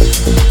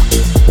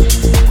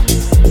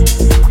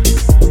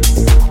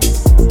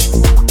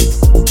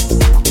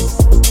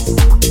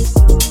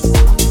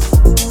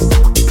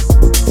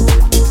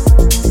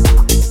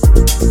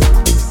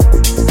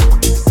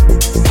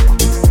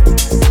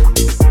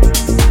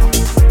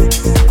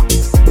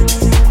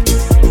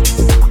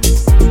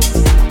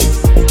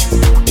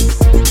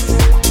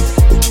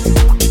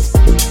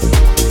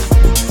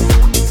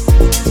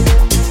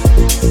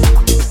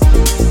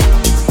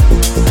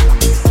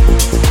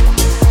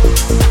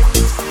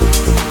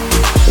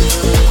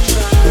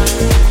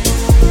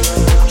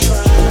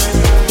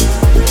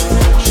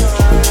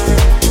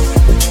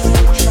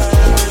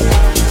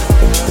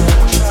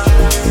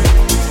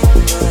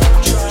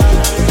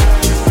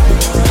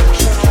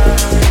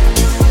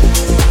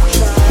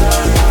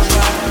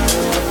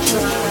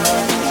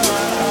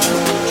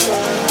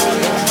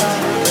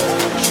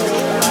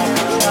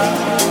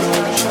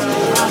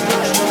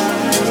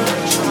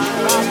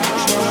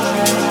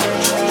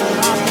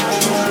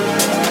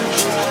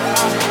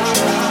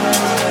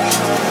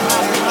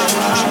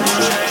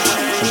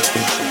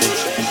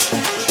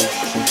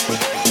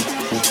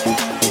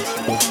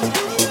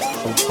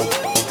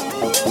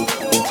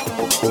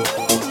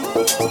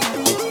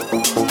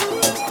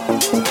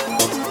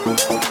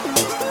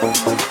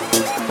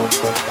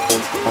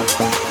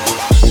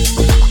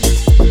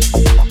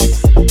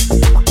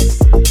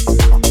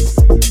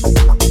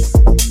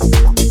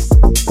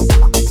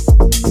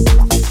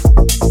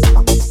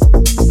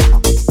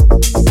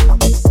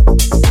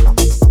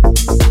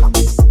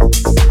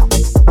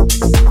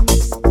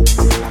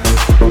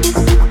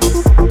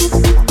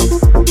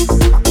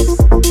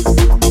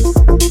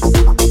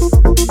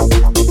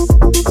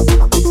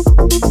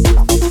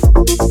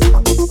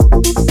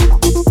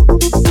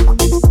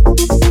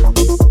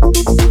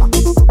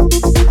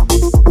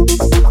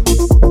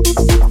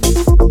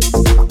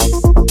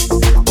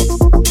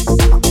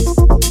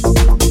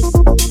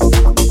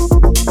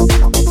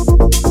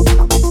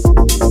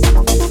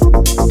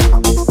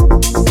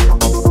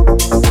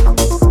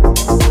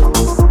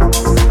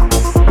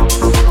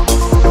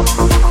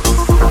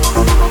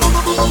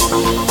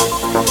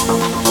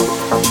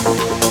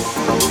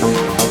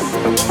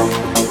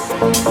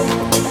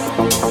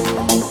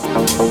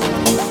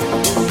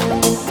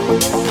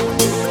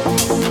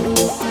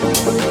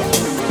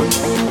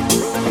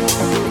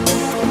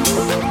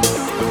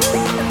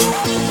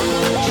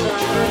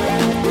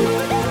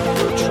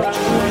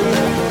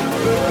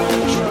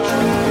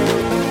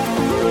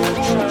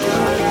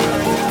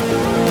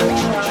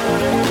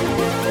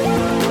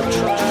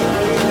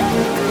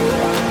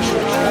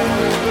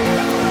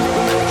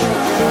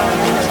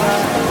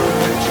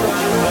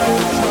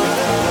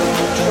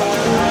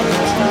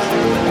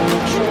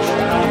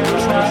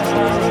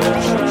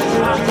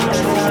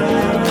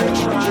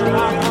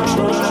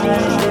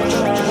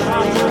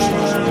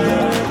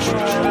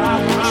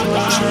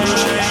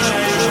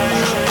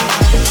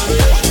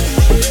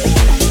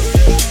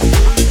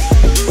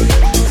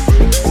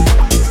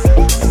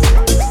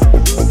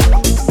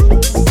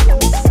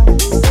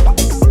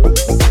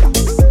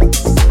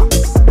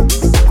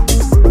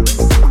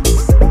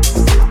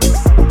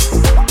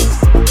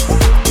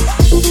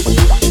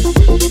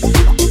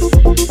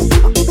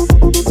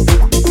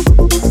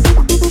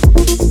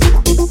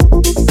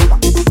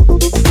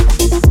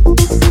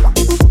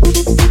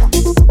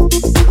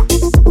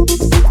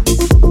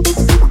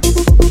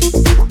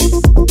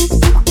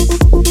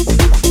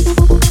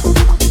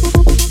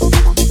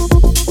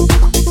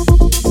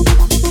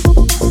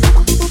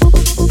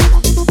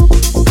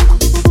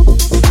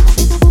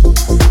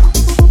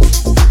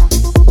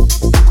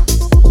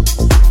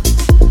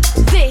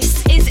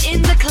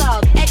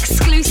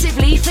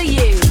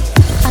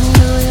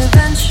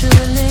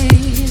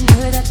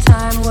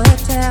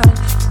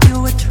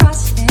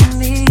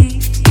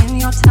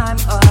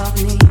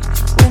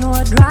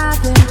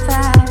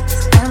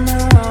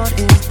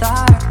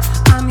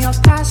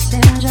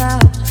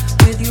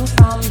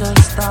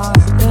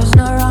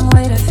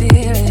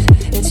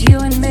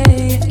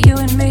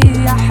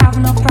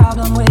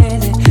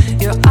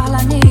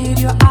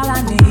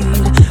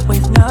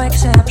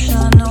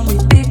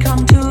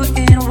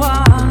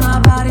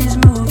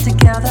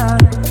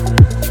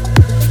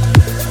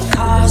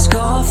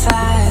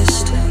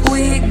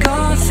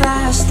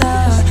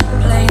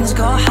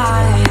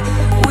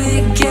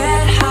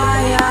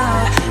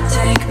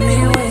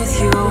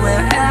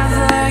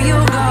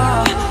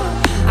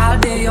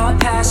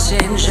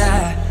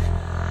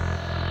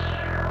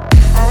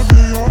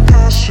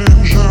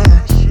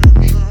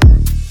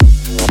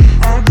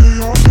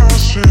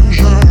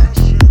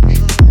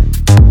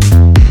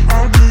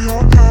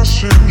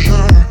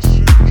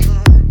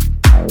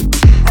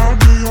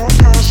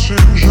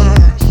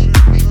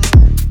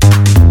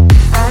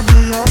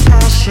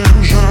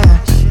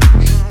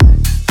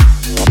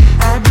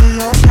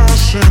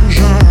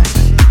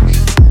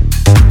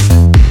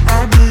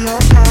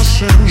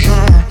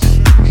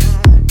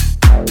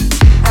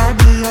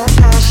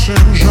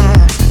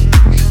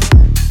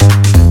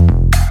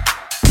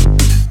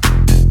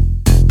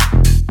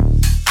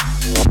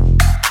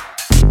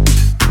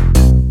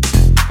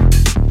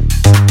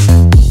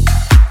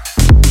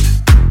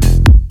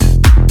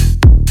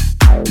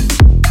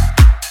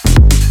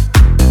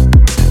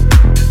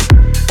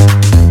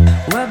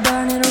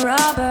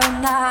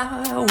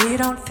 now, we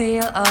don't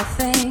feel a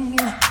thing.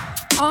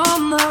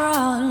 On the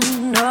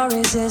run, no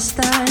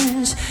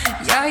resistance.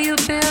 Yeah, you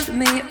build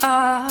me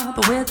up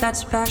with that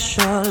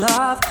special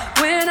love.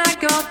 When I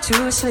go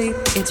to sleep,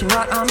 it's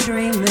what I'm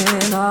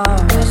dreaming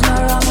of. There's no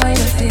wrong way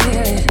to feel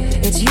it.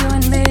 It's you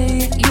and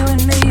me, you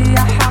and me.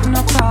 I have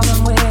no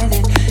problem with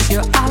it.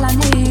 You're all I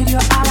need,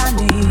 you're all I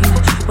need.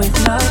 With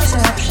no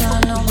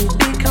exception, we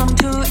become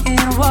two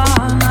in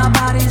one. Our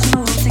bodies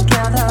move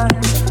together.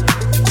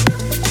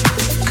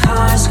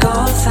 Cars go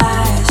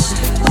fast,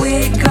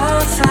 we go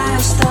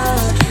faster.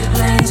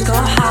 Planes go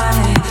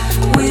high,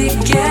 we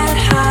get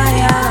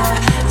higher.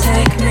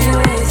 Take me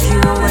with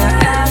you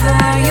wherever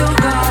you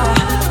go.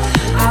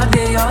 I'll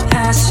be your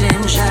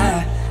passenger.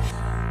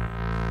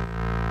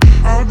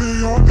 I'll be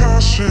your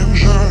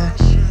passenger.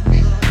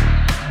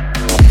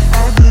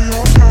 I'll be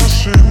your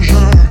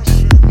passenger.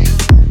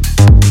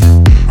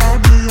 I'll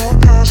be your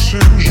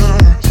passenger.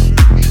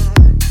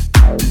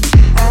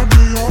 I'll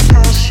be your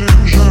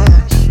passenger.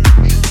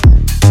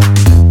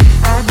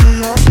 I'll be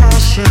your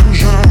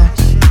passenger.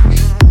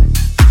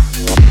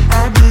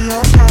 I'll be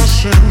your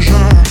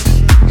passenger.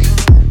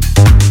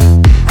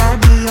 I'll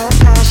be your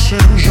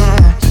passenger.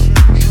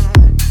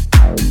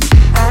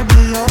 I'll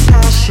be your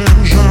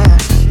passenger.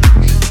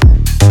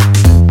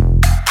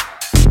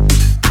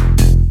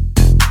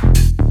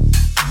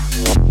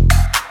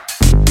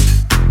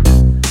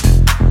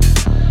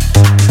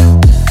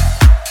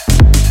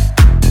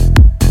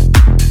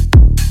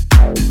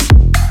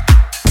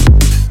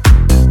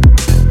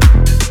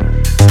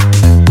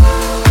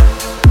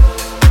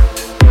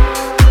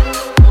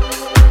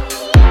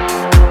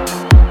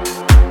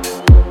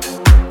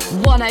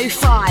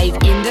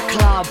 In the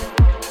club.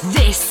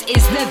 This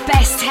is the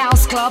best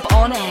house club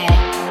on air.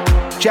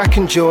 Jack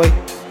and Joy,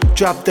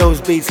 drop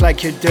those beats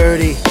like you're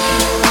dirty.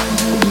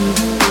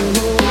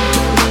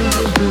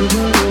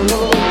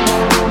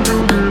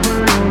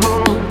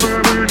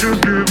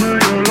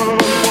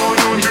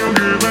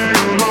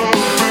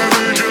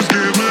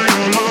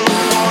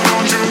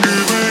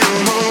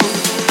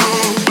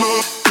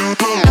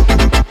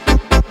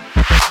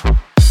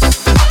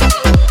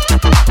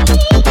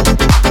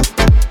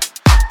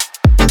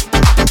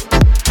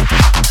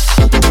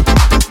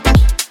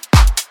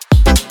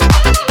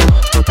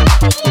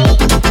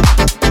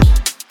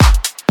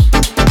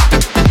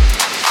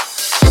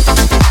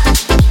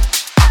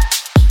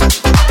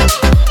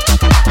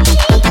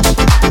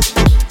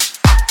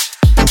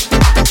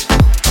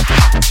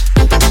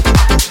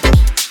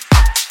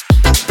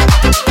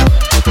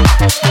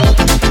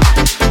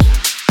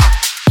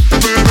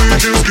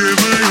 Just give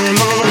me